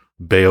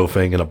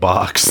Baofeng in a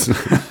box,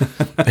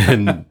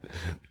 and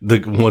the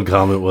one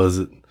comment was,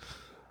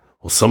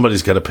 well,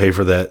 somebody's got to pay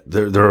for that.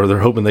 They're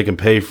hoping they can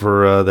pay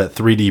for that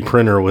 3D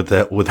printer with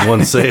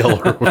one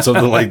sale or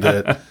something like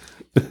that.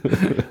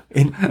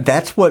 And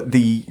that's what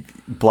the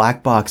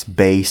black box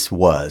base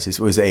was. It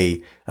was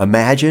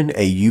imagine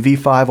a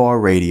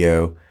UV5R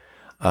radio.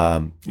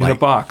 In a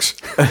box.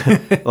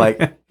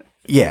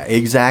 Yeah,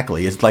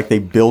 exactly. It's like they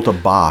built a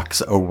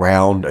box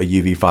around a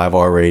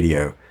UV5R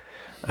radio.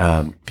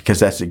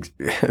 Because I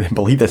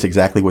believe that's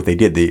exactly what they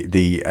did.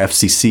 The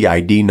FCC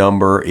ID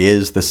number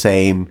is the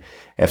same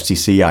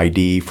FCC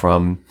ID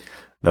from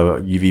the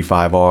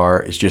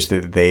UV5R. It's just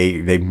that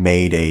they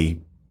made a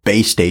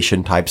base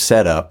station type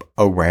setup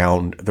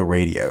around the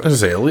radio. I was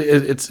say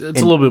it's a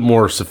little bit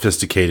more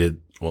sophisticated.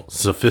 Well,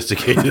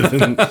 sophisticated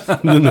than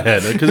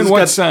that. In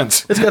what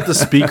sense? It's got the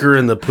speaker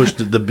and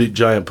the big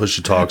giant push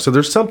to talk. So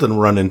there's something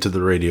running to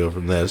the radio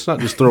from that. It's not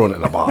just throwing it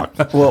in a box.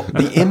 Well,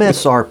 the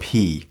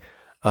MSRP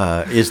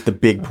is the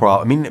big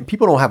problem. I mean,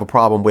 people don't have a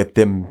problem with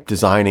them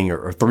designing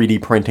or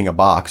 3D printing a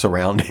box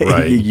around a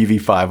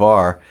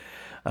UV5R.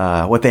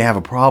 What they have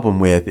a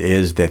problem with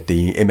is that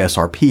the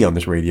MSRP on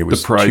this radio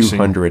was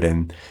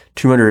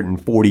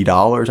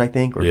 $240, I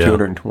think, or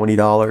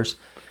 $220.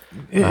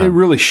 It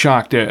really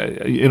shocked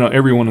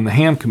everyone in the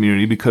ham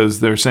community because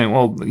they're saying,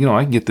 well,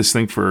 I can get this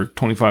thing for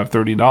 $25,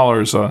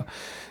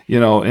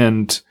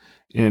 $30,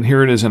 and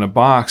here it is in a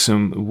box,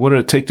 and what did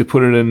it take to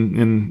put it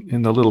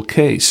in the little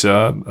case?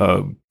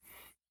 Another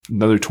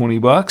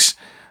 $20.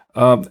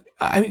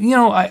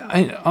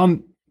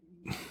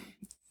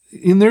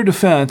 In their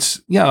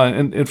defense,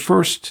 and at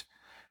first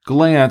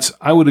glance,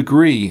 I would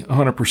agree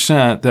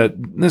 100% that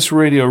this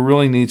radio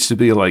really needs to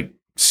be like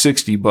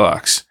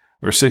 $60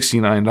 or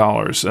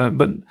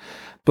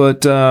 $69,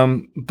 but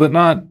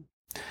not.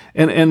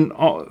 And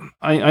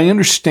I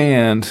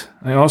understand.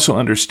 I also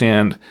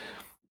understand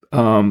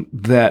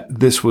that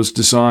this was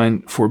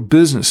designed for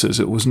businesses.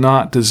 It was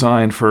not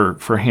designed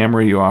for ham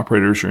radio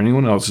operators or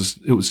anyone else.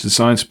 It was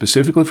designed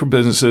specifically for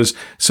businesses,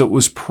 so it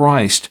was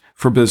priced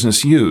for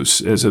business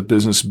use as a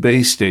business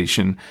base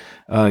station.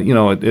 I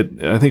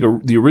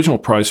think the original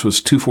price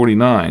was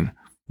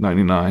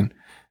 $249.99,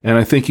 and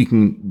I think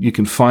you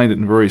can find it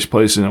in various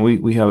places. And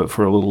we have it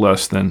for a little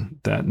less than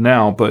that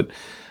now, but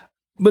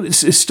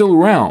it's still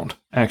around.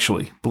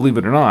 Actually, believe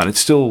it or not, it's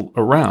still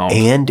around.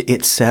 And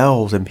it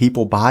sells and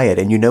people buy it.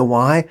 And you know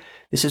why?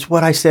 This is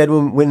what I said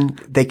when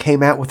they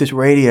came out with this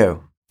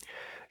radio.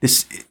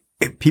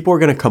 People are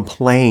going to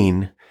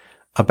complain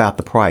about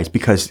the price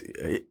because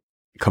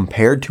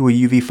compared to a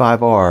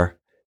UV5R,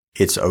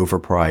 it's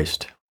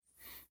overpriced.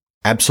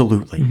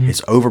 Absolutely. Mm-hmm.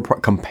 It's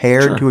overpriced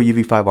compared to a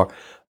UV5R.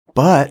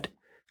 But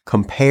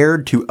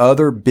compared to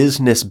other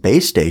business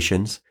base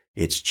stations,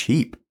 it's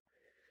cheap.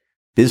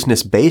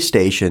 Business base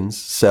stations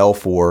sell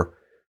for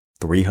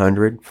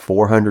 $300,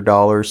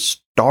 $400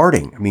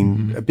 starting. I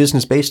mean, a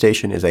business base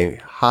station is a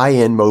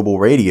high-end mobile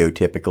radio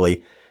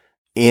typically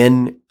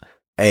in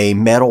a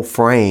metal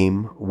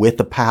frame with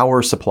a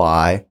power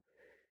supply.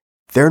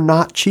 They're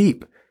not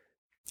cheap.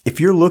 If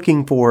you're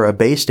looking for a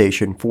base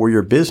station for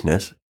your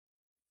business,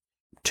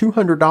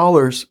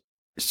 $200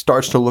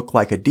 starts to look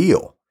like a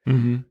deal.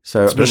 Mm-hmm.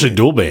 So, especially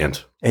dual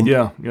band. And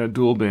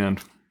dual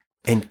band.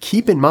 And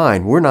keep in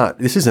mind,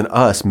 this isn't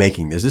us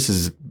making this. This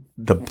is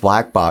the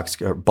Black Box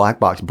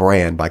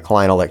brand by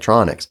Klein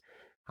Electronics.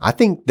 I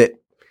think that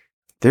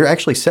they're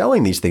actually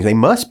selling these things. They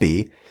must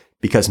be,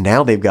 because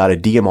now they've got a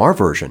DMR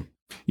version.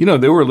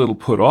 They were a little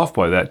put off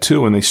by that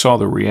too, when they saw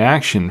the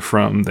reaction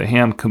from the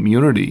ham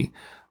community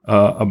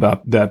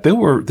about that.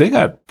 They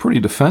got pretty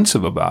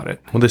defensive about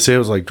it. Well, they say it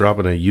was like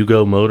dropping a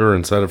Yugo motor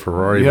inside a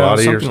Ferrari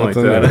body or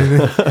something like that.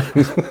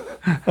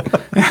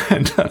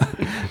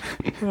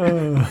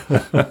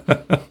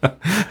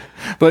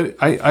 But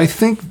I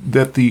think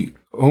that the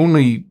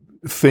only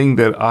thing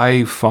that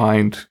I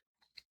find,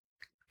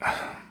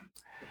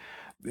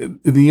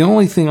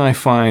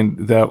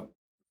 that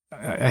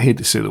I hate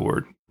to say the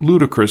word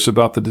ludicrous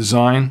about the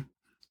design,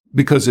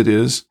 because it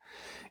is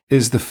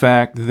the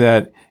fact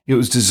that it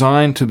was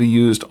designed to be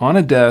used on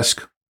a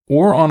desk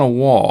or on a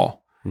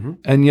wall,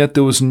 and yet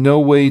there was no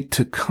way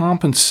to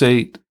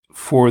compensate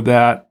for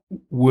that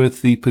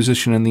with the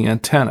position in the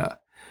antenna.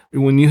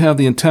 When you have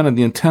the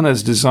antenna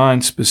is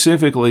designed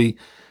specifically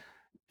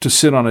to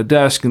sit on a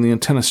desk, and the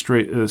antenna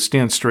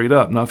stands straight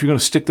up. Now, if you're going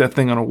to stick that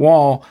thing on a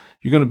wall,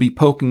 you're going to be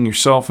poking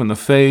yourself in the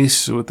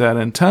face with that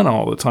antenna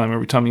all the time,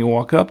 every time you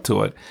walk up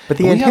to it. But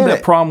we had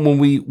that problem when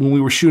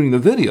we were shooting the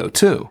video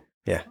too.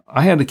 Yeah,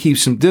 I had to keep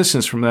some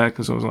distance from that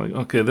because I was like,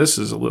 okay, this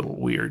is a little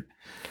weird.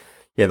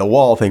 Yeah, the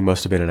wall thing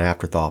must have been an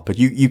afterthought, but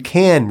you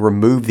can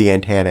remove the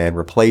antenna and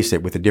replace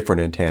it with a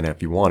different antenna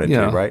if you wanted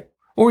to, right?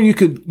 Or you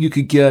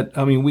could get.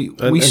 I mean, we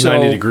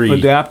sell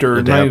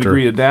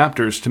 90-degree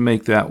adapters to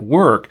make that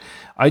work.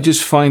 I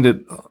just find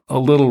it a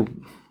little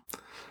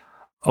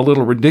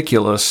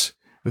ridiculous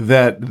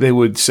that they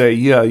would say,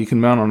 yeah, you can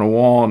mount on a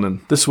wall, and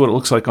then this is what it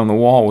looks like on the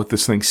wall with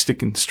this thing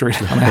sticking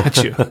straight out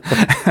at you.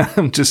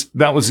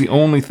 That was the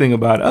only thing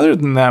about it. Other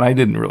than that, I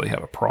didn't really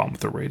have a problem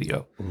with the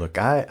radio. Look,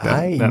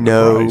 I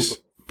know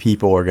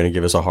people are going to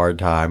give us a hard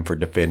time for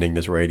defending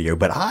this radio,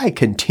 but I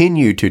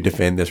continue to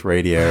defend this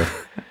radio,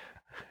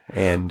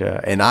 and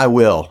I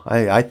will.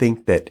 I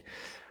think that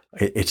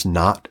it's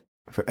not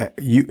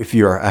if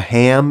you're a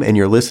ham and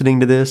you're listening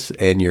to this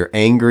and you're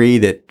angry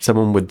that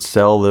someone would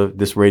sell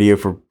this radio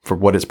for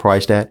what it's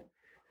priced at,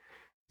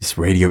 this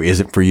radio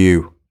isn't for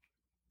you.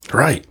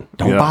 Right.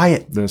 Don't buy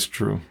it. That's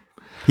true.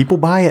 People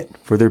buy it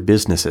for their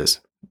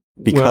businesses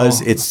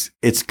because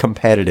it's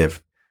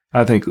competitive.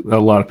 I think a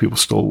lot of people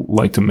still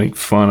like to make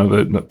fun of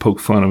it,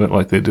 poke fun of it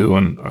like they do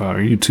on our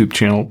YouTube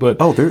channel. But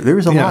there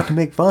is a lot to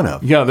make fun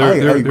of. Yeah, I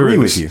agree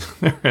with you.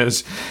 There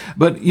is.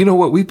 But you know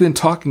what? We've been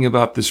talking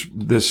about this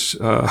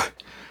Baofeng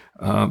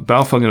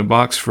in a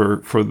box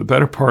for the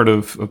better part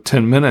of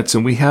 10 minutes,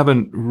 and we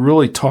haven't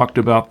really talked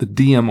about the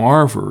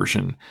DMR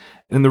version.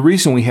 And the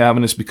reason we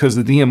haven't is because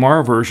the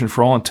DMR version,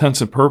 for all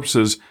intents and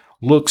purposes,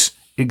 looks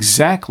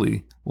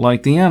exactly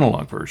like the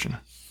analog version.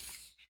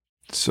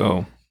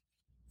 So...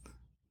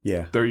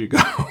 yeah. There you go.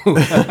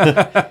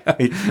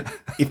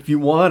 If you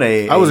want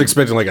I was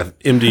expecting like a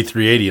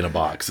MD380 in a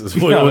box.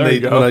 When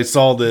I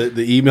saw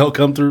the email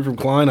come through from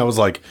Klein, I was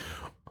like,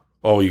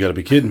 oh, you got to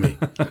be kidding me.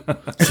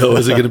 So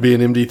is it going to be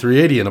an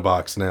MD380 in a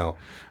box now?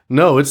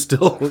 No, it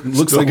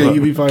looks like a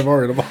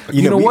UV5R in a box.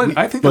 You know what?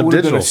 I think that would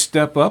have been a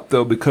step up,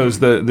 though, because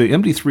the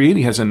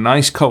MD380 has a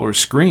nice color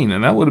screen,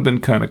 and that would have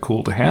been kind of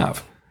cool to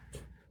have.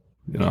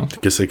 You know? I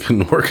guess they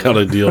couldn't work out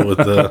a deal with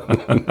the...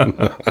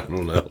 I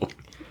don't know.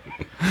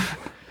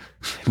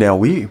 Now,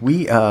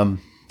 we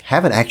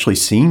haven't actually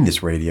seen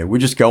this radio. We're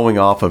just going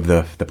off of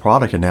the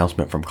product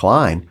announcement from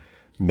Klein.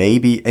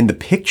 Maybe, and the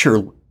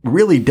picture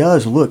really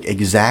does look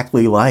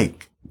exactly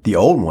like the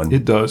old one.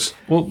 It does.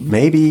 Well,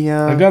 maybe...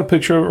 I got a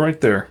picture of it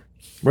right there.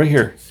 Right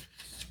here.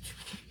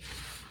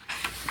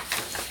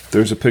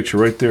 There's a picture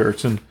right there.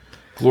 It's in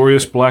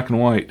glorious black and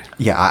white.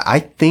 Yeah, I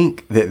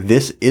think that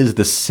this is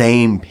the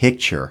same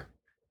picture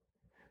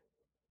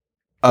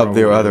of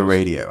their other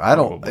radio. I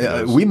don't.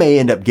 We may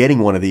end up getting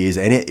one of these,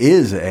 and it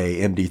is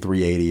a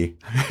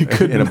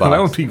MD380 in a box.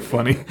 That would be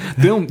funny.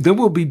 Then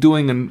we'll be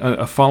doing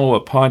a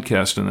follow-up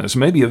podcast on this.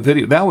 Maybe a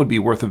video. That would be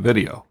worth a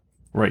video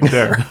right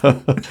there.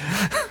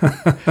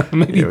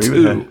 Maybe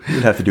two.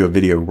 We'd have to do a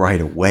video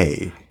right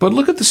away. But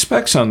look at the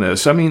specs on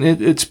this. I mean,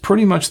 it's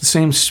pretty much the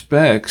same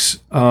specs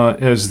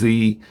as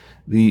the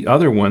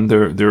other one,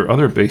 their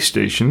other base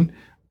station.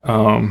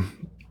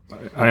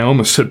 I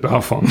almost said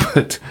Baofeng,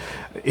 but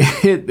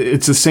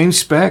it's the same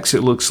specs,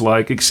 it looks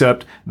like,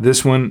 except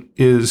this one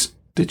is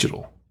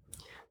digital.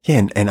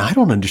 Yeah, and I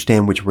don't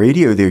understand which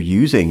radio they're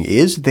using.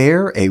 Is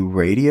there a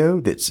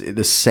radio that's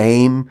the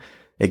same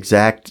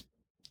exact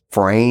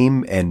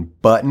frame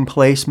and button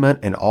placement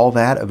and all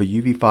that of a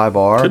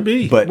UV5R? Could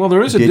be. But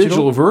there is a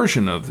digital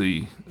version of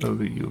the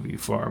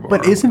UV5R.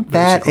 But isn't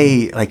that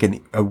a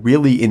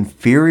really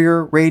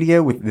inferior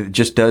radio that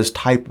just does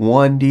Type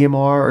 1 DMR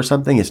or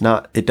something? It's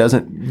not. It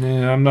doesn't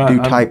do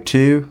Type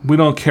 2. We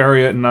don't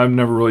carry it, and I've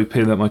never really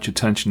paid that much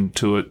attention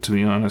to it, to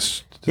be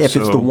honest. Yeah, if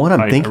it's the one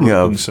I'm thinking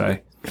of.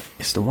 Say.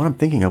 It's the one I'm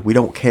thinking of. We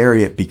don't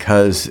carry it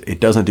because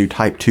it doesn't do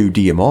Type 2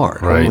 DMR.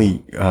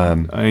 Right.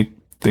 I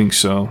think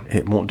so.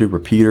 It won't do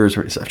repeaters.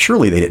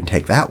 Surely they didn't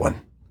take that one.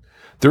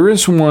 There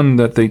is one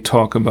that they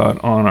talk about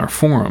on our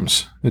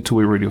forums at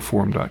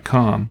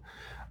twowayradioforum.com,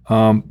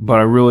 but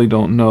I really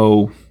don't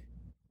know.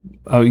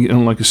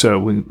 And like I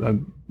said,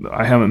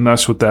 I haven't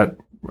messed with that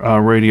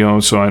radio,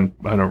 so I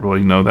don't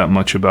really know that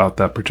much about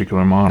that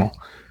particular model.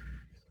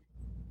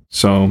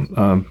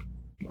 So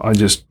I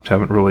just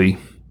haven't really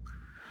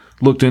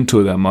looked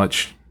into it that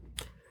much.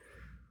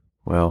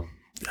 Well,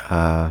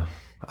 I'm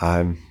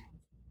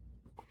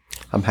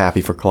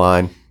happy for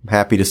Klein. I'm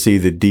happy to see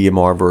the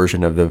DMR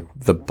version of the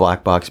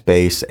black box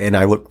base, and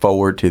I look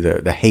forward to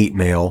the hate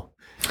mail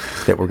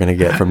that we're going to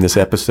get from this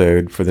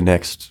episode for the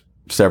next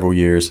several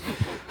years.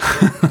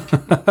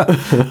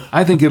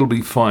 I think it'll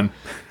be fun.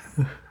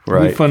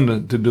 Right. It'll be fun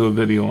to do a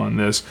video on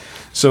this.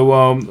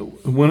 So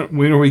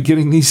when are we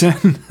getting these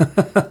in?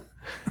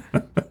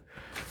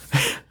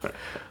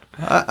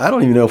 I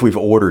don't even know if we've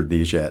ordered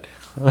these yet.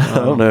 I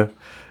don't know.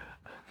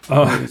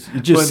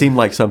 It just seemed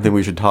like something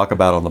we should talk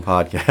about on the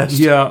podcast.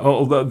 Yeah.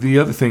 The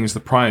other thing is the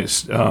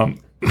price.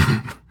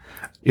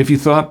 If you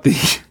thought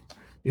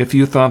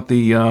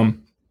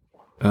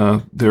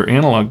their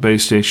analog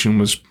base station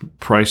was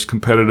priced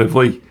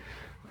competitively,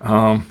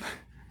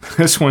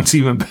 this one's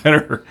even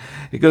better.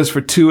 It goes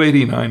for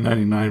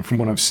 $289.99 from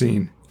what I've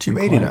seen.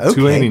 $289. Okay.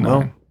 $289.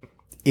 Well,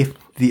 if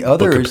the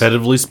others,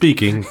 competitively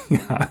speaking,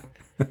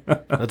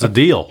 that's a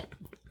deal.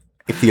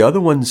 If the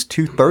other one's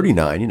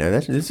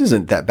 $239, this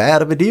isn't that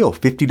bad of a deal.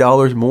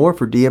 $50 more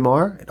for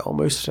DMR. It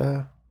almost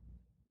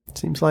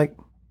seems like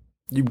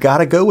you've got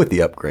to go with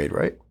the upgrade,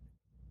 right?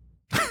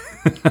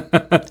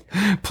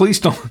 Please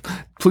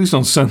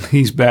don't send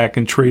these back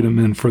and trade them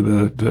in for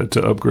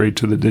to upgrade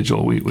to the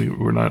digital.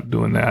 We're not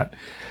doing that.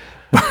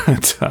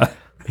 But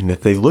and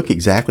if they look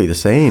exactly the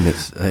same,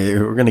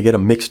 we're going to get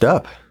them mixed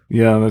up.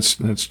 Yeah,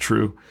 that's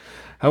true.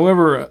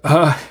 However,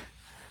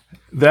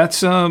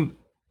 that's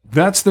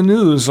the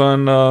news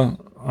on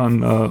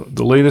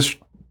the latest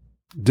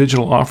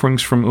digital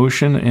offerings from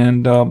Ocean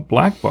and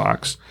Black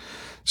Box.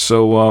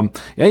 So,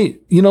 hey,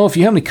 if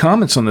you have any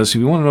comments on this,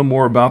 if you want to know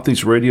more about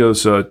these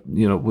radios,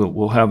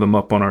 we'll have them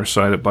up on our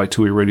site at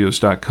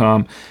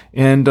by2wayradios.com.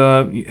 And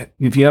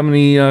if you have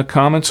any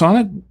comments on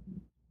it,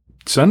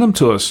 send them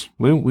to us.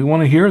 We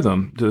want to hear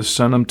them. Just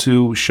send them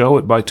to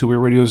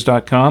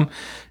show@by2wayradios.com.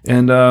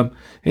 And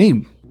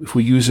hey, if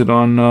we use it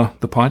on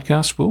the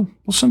podcast, we'll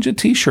send you a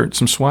T-shirt,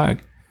 some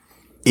swag.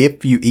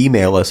 If you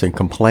email us and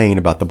complain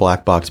about the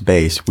black box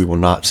bass, we will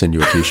not send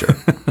you a T-shirt.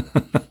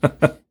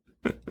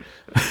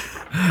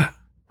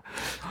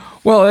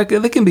 Well,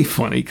 they can be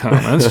funny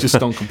comments. Just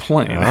don't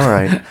complain. All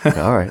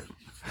right.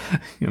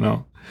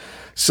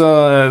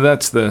 So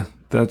that's the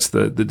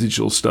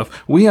digital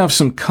stuff. We have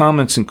some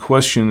comments and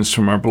questions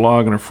from our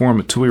blog and our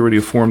forum at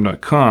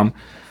twowayradioforum.com.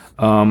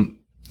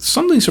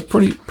 Some of these are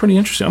pretty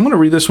interesting. I'm going to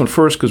read this one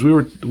first because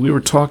we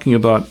were talking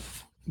about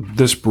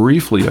this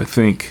briefly, I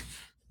think,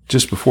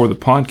 just before the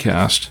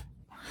podcast.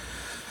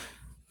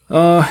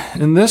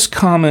 And this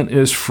comment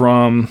is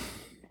from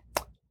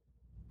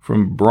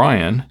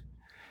Brian.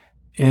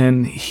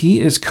 And he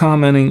is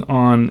commenting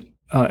on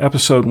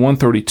episode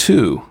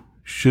 132,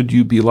 should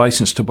you be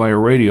licensed to buy a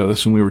radio?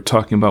 That's when we were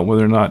talking about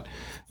whether or not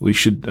we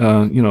should,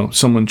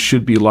 someone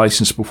should be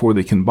licensed before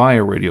they can buy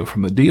a radio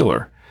from the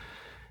dealer.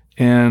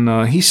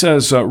 And he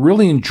says,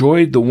 really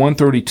enjoyed the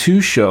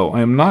 132 show.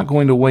 I am not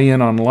going to weigh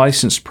in on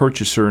licensed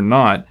purchaser or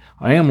not.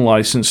 I am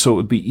licensed, so it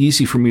would be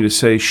easy for me to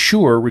say,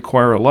 sure,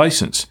 require a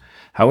license.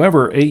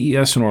 However,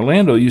 AES in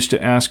Orlando used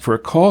to ask for a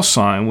call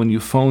sign when you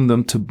phoned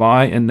them to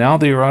buy, and now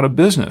they are out of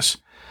business.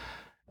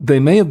 They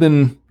may have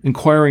been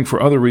inquiring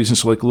for other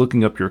reasons like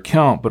looking up your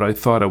account, but I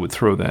thought I would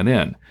throw that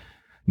in.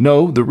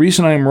 No, the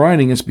reason I am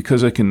writing is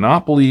because I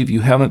cannot believe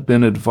you haven't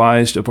been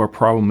advised of our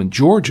problem in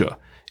Georgia,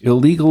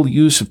 illegal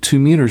use of 2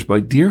 meters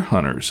by deer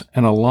hunters,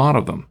 and a lot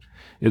of them.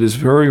 It is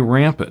very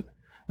rampant.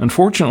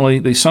 Unfortunately,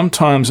 they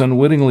sometimes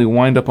unwittingly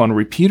wind up on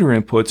repeater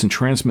inputs and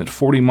transmit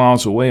 40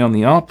 miles away on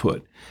the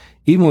output.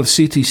 Even with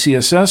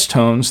CTCSS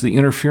tones, the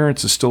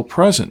interference is still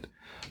present.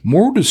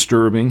 More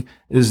disturbing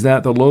is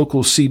that the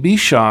local CB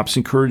shops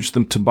encourage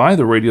them to buy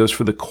the radios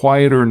for the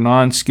quieter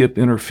non-skip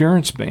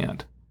interference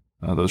band.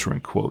 Those were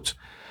in quotes.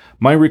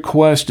 My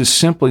request is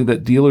simply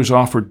that dealers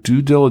offer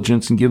due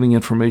diligence in giving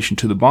information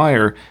to the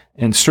buyer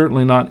and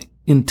certainly not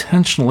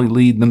intentionally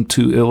lead them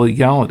to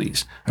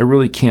illegalities. I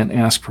really can't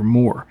ask for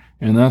more.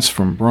 And that's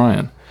from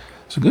Brian.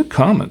 So good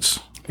comments.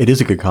 It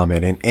is a good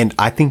comment. And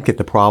I think that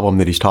the problem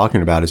that he's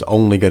talking about is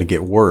only going to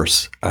get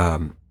worse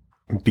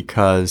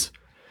because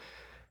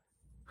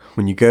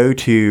when you go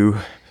to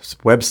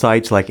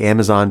websites like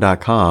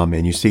Amazon.com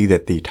and you see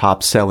that the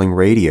top selling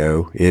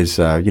radio is,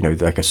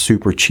 like a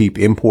super cheap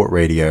import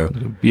radio.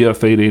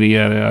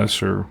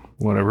 BF880S or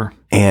whatever.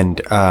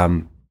 And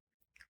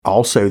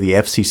also the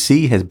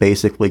FCC has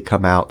basically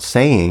come out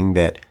saying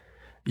that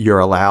you're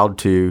allowed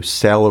to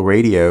sell a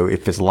radio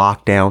if it's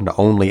locked down to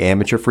only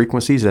amateur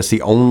frequencies. That's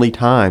the only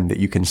time that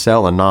you can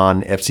sell a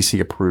non-FCC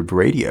approved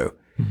radio.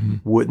 Mm-hmm.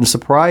 Wouldn't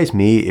surprise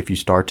me if you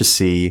start to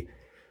see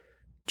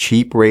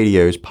cheap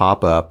radios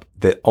pop up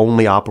that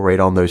only operate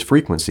on those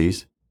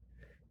frequencies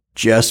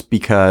just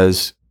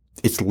because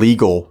it's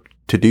legal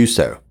to do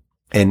so.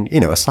 And,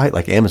 a site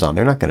like Amazon,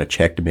 they're not going to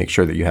check to make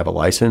sure that you have a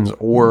license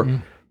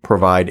or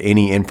provide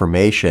any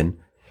information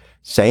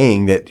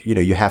saying that,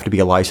 you have to be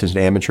a licensed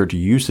amateur to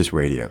use this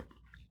radio.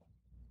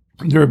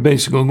 They're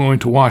basically going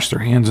to wash their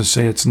hands and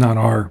say it's not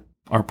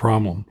our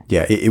problem.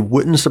 Yeah, it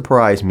wouldn't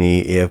surprise me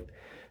if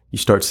you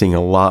start seeing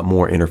a lot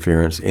more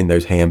interference in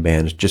those ham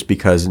bands just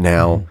because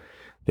now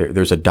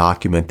there's a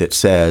document that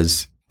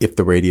says if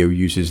the radio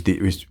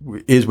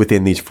is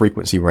within these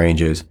frequency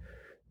ranges,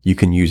 you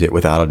can use it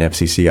without an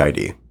FCC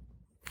ID,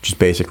 which is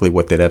basically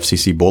what that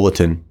FCC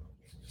bulletin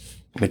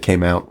that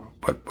came out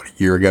a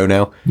year ago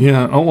now?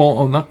 Yeah. Oh,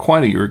 well, not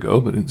quite a year ago,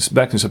 but it's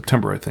back in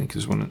September, I think,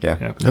 is when it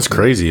happened. That's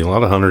crazy. A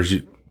lot of hunters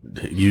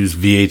use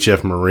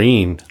VHF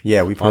Marine.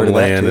 Yeah, we've heard of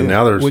that too. And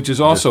now which is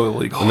also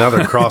illegal. And now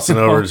they're crossing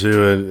over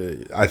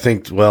to, I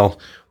think, well,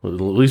 at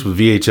least with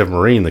VHF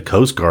Marine, the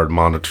Coast Guard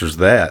monitors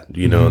that.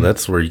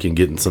 That's where you can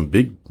get in some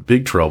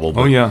big trouble.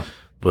 But, oh, yeah.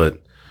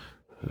 But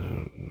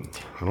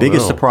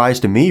biggest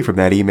surprise to me from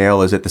that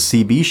email is that the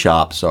CB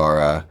shops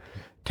are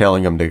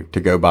telling them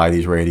to go buy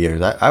these radios.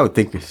 I would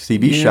think the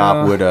CB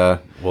shop would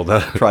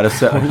try to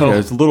sell.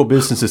 There's little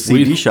businesses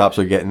CB shops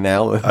are getting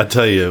now. I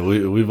tell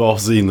you, we've all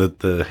seen that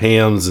the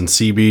Hams and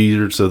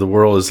CBs of the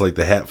world is like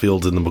the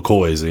Hatfields and the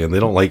McCoys, and they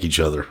don't like each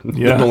other.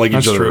 Yeah, they don't like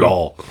each other at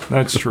all.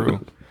 That's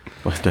true.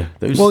 But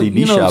those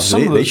CB shops,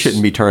 they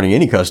shouldn't be turning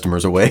any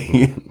customers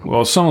away.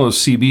 Well, some of those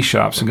CB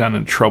shops have gotten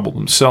in trouble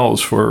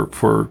themselves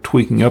for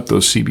tweaking up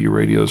those CB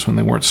radios when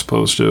they weren't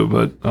supposed to.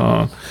 But,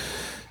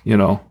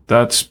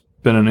 that's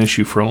been an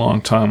issue for a long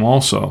time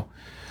also.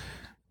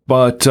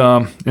 But,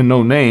 and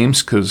no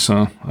names, because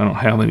I don't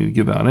have any to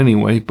give out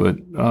anyway, but,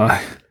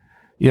 that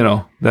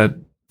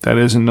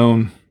is a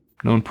known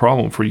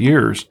problem for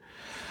years.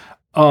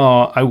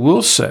 I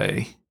will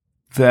say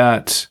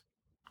that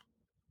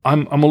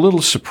I'm a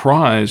little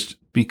surprised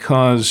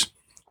because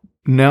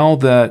now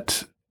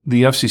that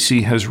the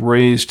FCC has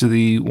raised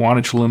the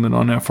wattage limit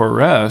on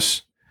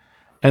FRS,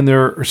 And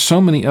there are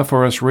so many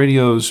FRS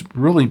radios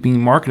really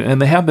being marketed,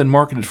 and they have been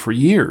marketed for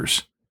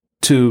years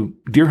to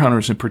deer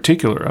hunters in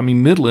particular. I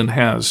mean, Midland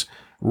has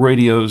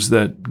radios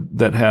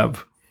that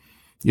have,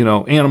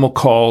 animal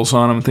calls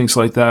on them, things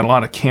like that, a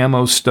lot of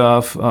camo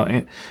stuff.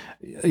 A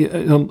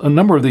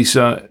number of these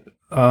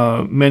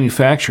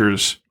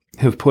manufacturers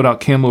have put out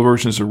camo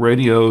versions of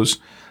radios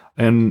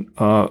and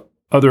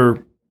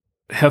other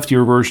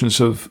heftier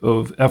versions of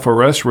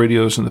FRS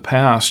radios in the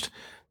past,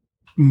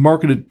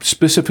 marketed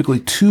specifically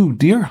to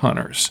deer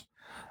hunters.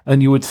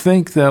 And you would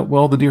think that,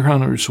 well, the deer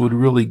hunters would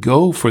really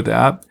go for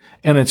that,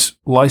 and it's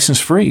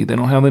license-free. They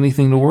don't have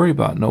anything to worry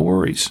about. No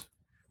worries.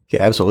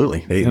 Yeah,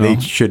 absolutely. They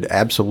should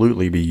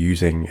absolutely be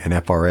using an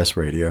FRS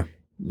radio.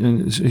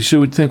 And so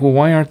you would think, well,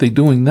 why aren't they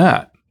doing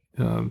that?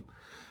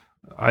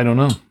 I don't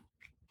know.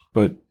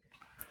 But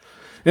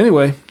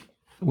anyway,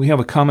 we have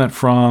a comment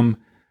from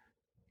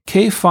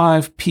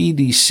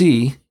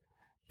K5PDC,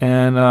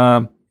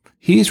 and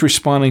he's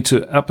responding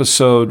to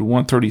episode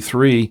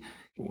 133.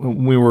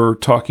 We were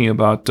talking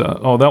about,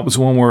 that was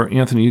one where,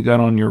 Anthony, you got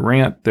on your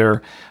rant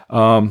there.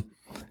 And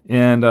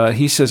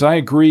he says, I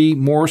agree,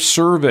 more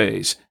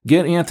surveys.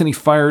 Get Anthony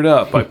fired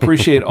up. I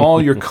appreciate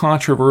all your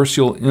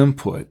controversial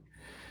input.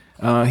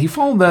 He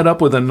followed that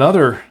up with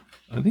another,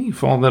 I think he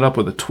followed that up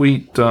with a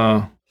tweet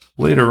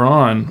later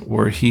on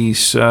where he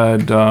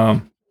said,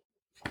 where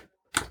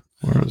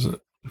is it?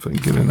 If I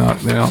can get it out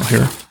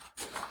here.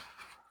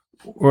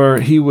 Where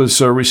he was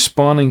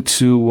responding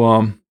to,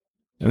 I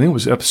think it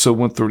was episode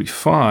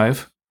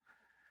 135.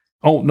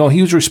 Oh, no,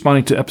 he was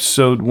responding to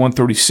episode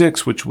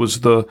 136, which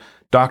was the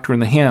Doctor in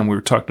the Ham. We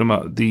were talking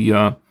about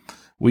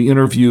we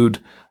interviewed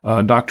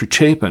Dr.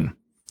 Chapin,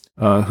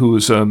 who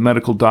is a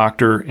medical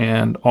doctor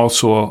and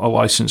also a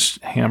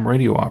licensed ham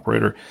radio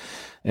operator.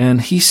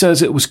 And he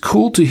says it was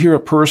cool to hear a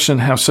person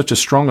have such a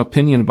strong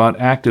opinion about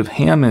active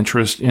ham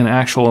interest in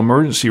actual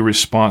emergency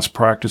response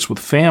practice with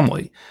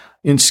family.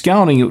 In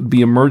scouting, it would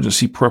be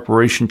emergency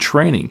preparation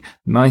training.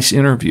 Nice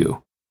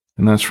interview.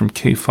 And that's from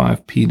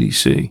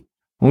K5PDC.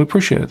 Well, we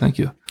appreciate it. Thank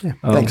you. Yeah,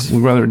 thanks.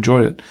 We rather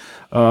enjoyed it.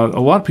 A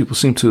lot of people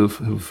seem to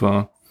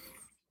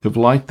have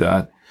liked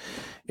that.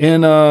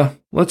 And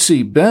let's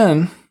see,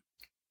 Ben,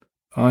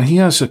 he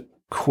has a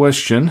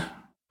question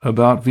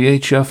about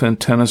VHF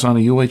antennas on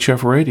a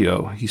UHF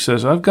radio. He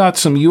says, I've got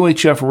some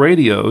UHF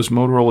radios,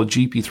 Motorola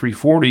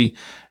GP340,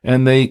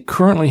 and they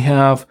currently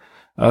have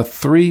a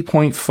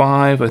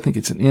 3.5, I think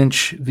it's an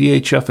inch,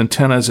 VHF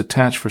antennas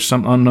attached for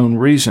some unknown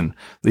reason.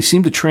 They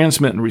seem to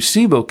transmit and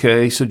receive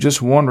okay, so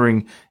just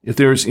wondering if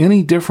there's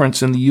any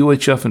difference in the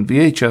UHF and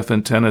VHF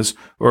antennas,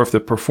 or if the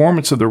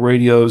performance of the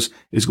radios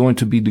is going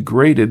to be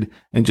degraded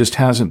and just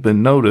hasn't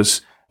been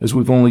noticed, as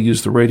we've only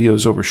used the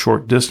radios over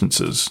short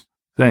distances.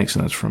 Thanks,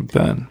 and that's from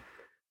Ben.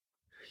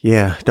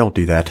 Yeah, don't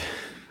do that.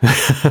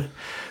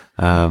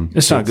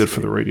 It's not good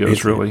for the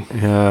radios, really.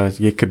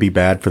 It could be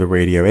bad for the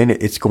radio, and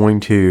it's going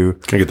to...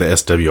 Can get the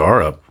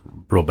SWR up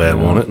real bad,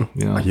 won't it?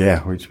 Yeah,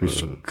 which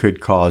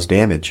could cause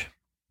damage.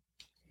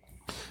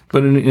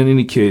 But in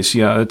any case,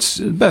 it's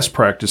best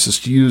practice is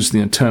to use the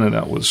antenna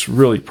that was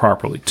really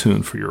properly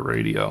tuned for your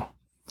radio.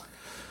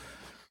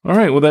 All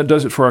right, well, that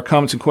does it for our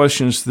comments and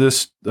questions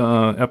this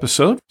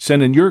episode.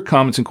 Send in your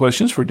comments and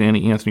questions for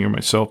Danny, Anthony, or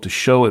myself to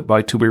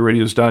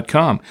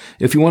show@bytwowayradios.com.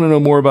 If you want to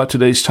know more about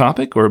today's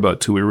topic or about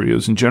two-way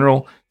radios in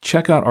general,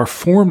 check out our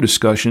forum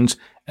discussions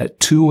at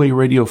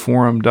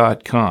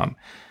twowayradioforum.com.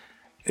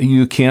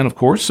 You can, of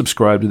course,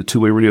 subscribe to the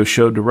Two-Way Radio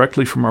Show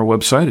directly from our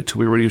website at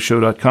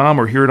twowayradioshow.com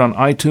or hear it on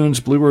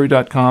iTunes,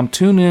 Blueberry.com,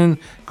 TuneIn,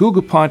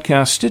 Google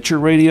Podcasts, Stitcher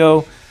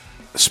Radio,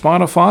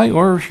 Spotify,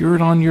 or hear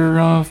it on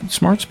your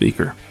smart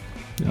speaker.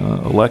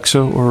 Alexa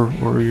or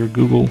your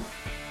Google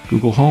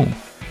Home.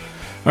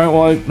 All right,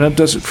 well, that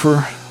does it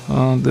for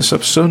this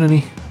episode.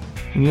 Any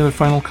other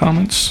final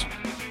comments?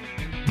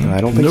 I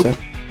don't think so.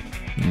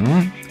 All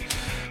right.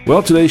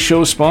 Well, today's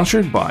show is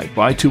sponsored by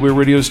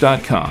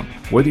BuyTwoWayRadios.com.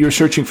 Whether you're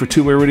searching for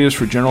two-way radios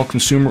for general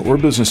consumer or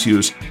business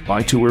use,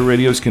 Buy Two-Way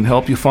Radios can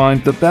help you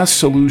find the best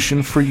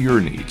solution for your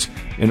needs.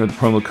 Enter the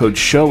promo code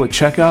SHOW at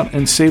checkout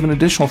and save an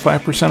additional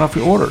 5% off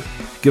your order.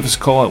 Give us a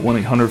call at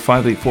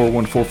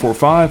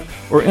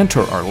 1-800-584-1445 or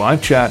enter our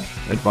live chat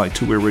at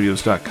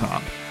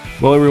BuyTwoWayRadios.com.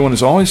 Well, everyone,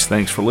 as always,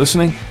 thanks for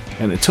listening.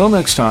 And until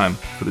next time,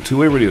 for the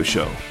Two-Way Radio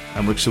Show,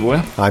 I'm Rick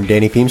Savoya. I'm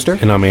Danny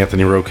Feemster. And I'm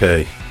Anthony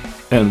Roque.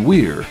 And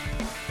we're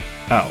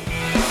out.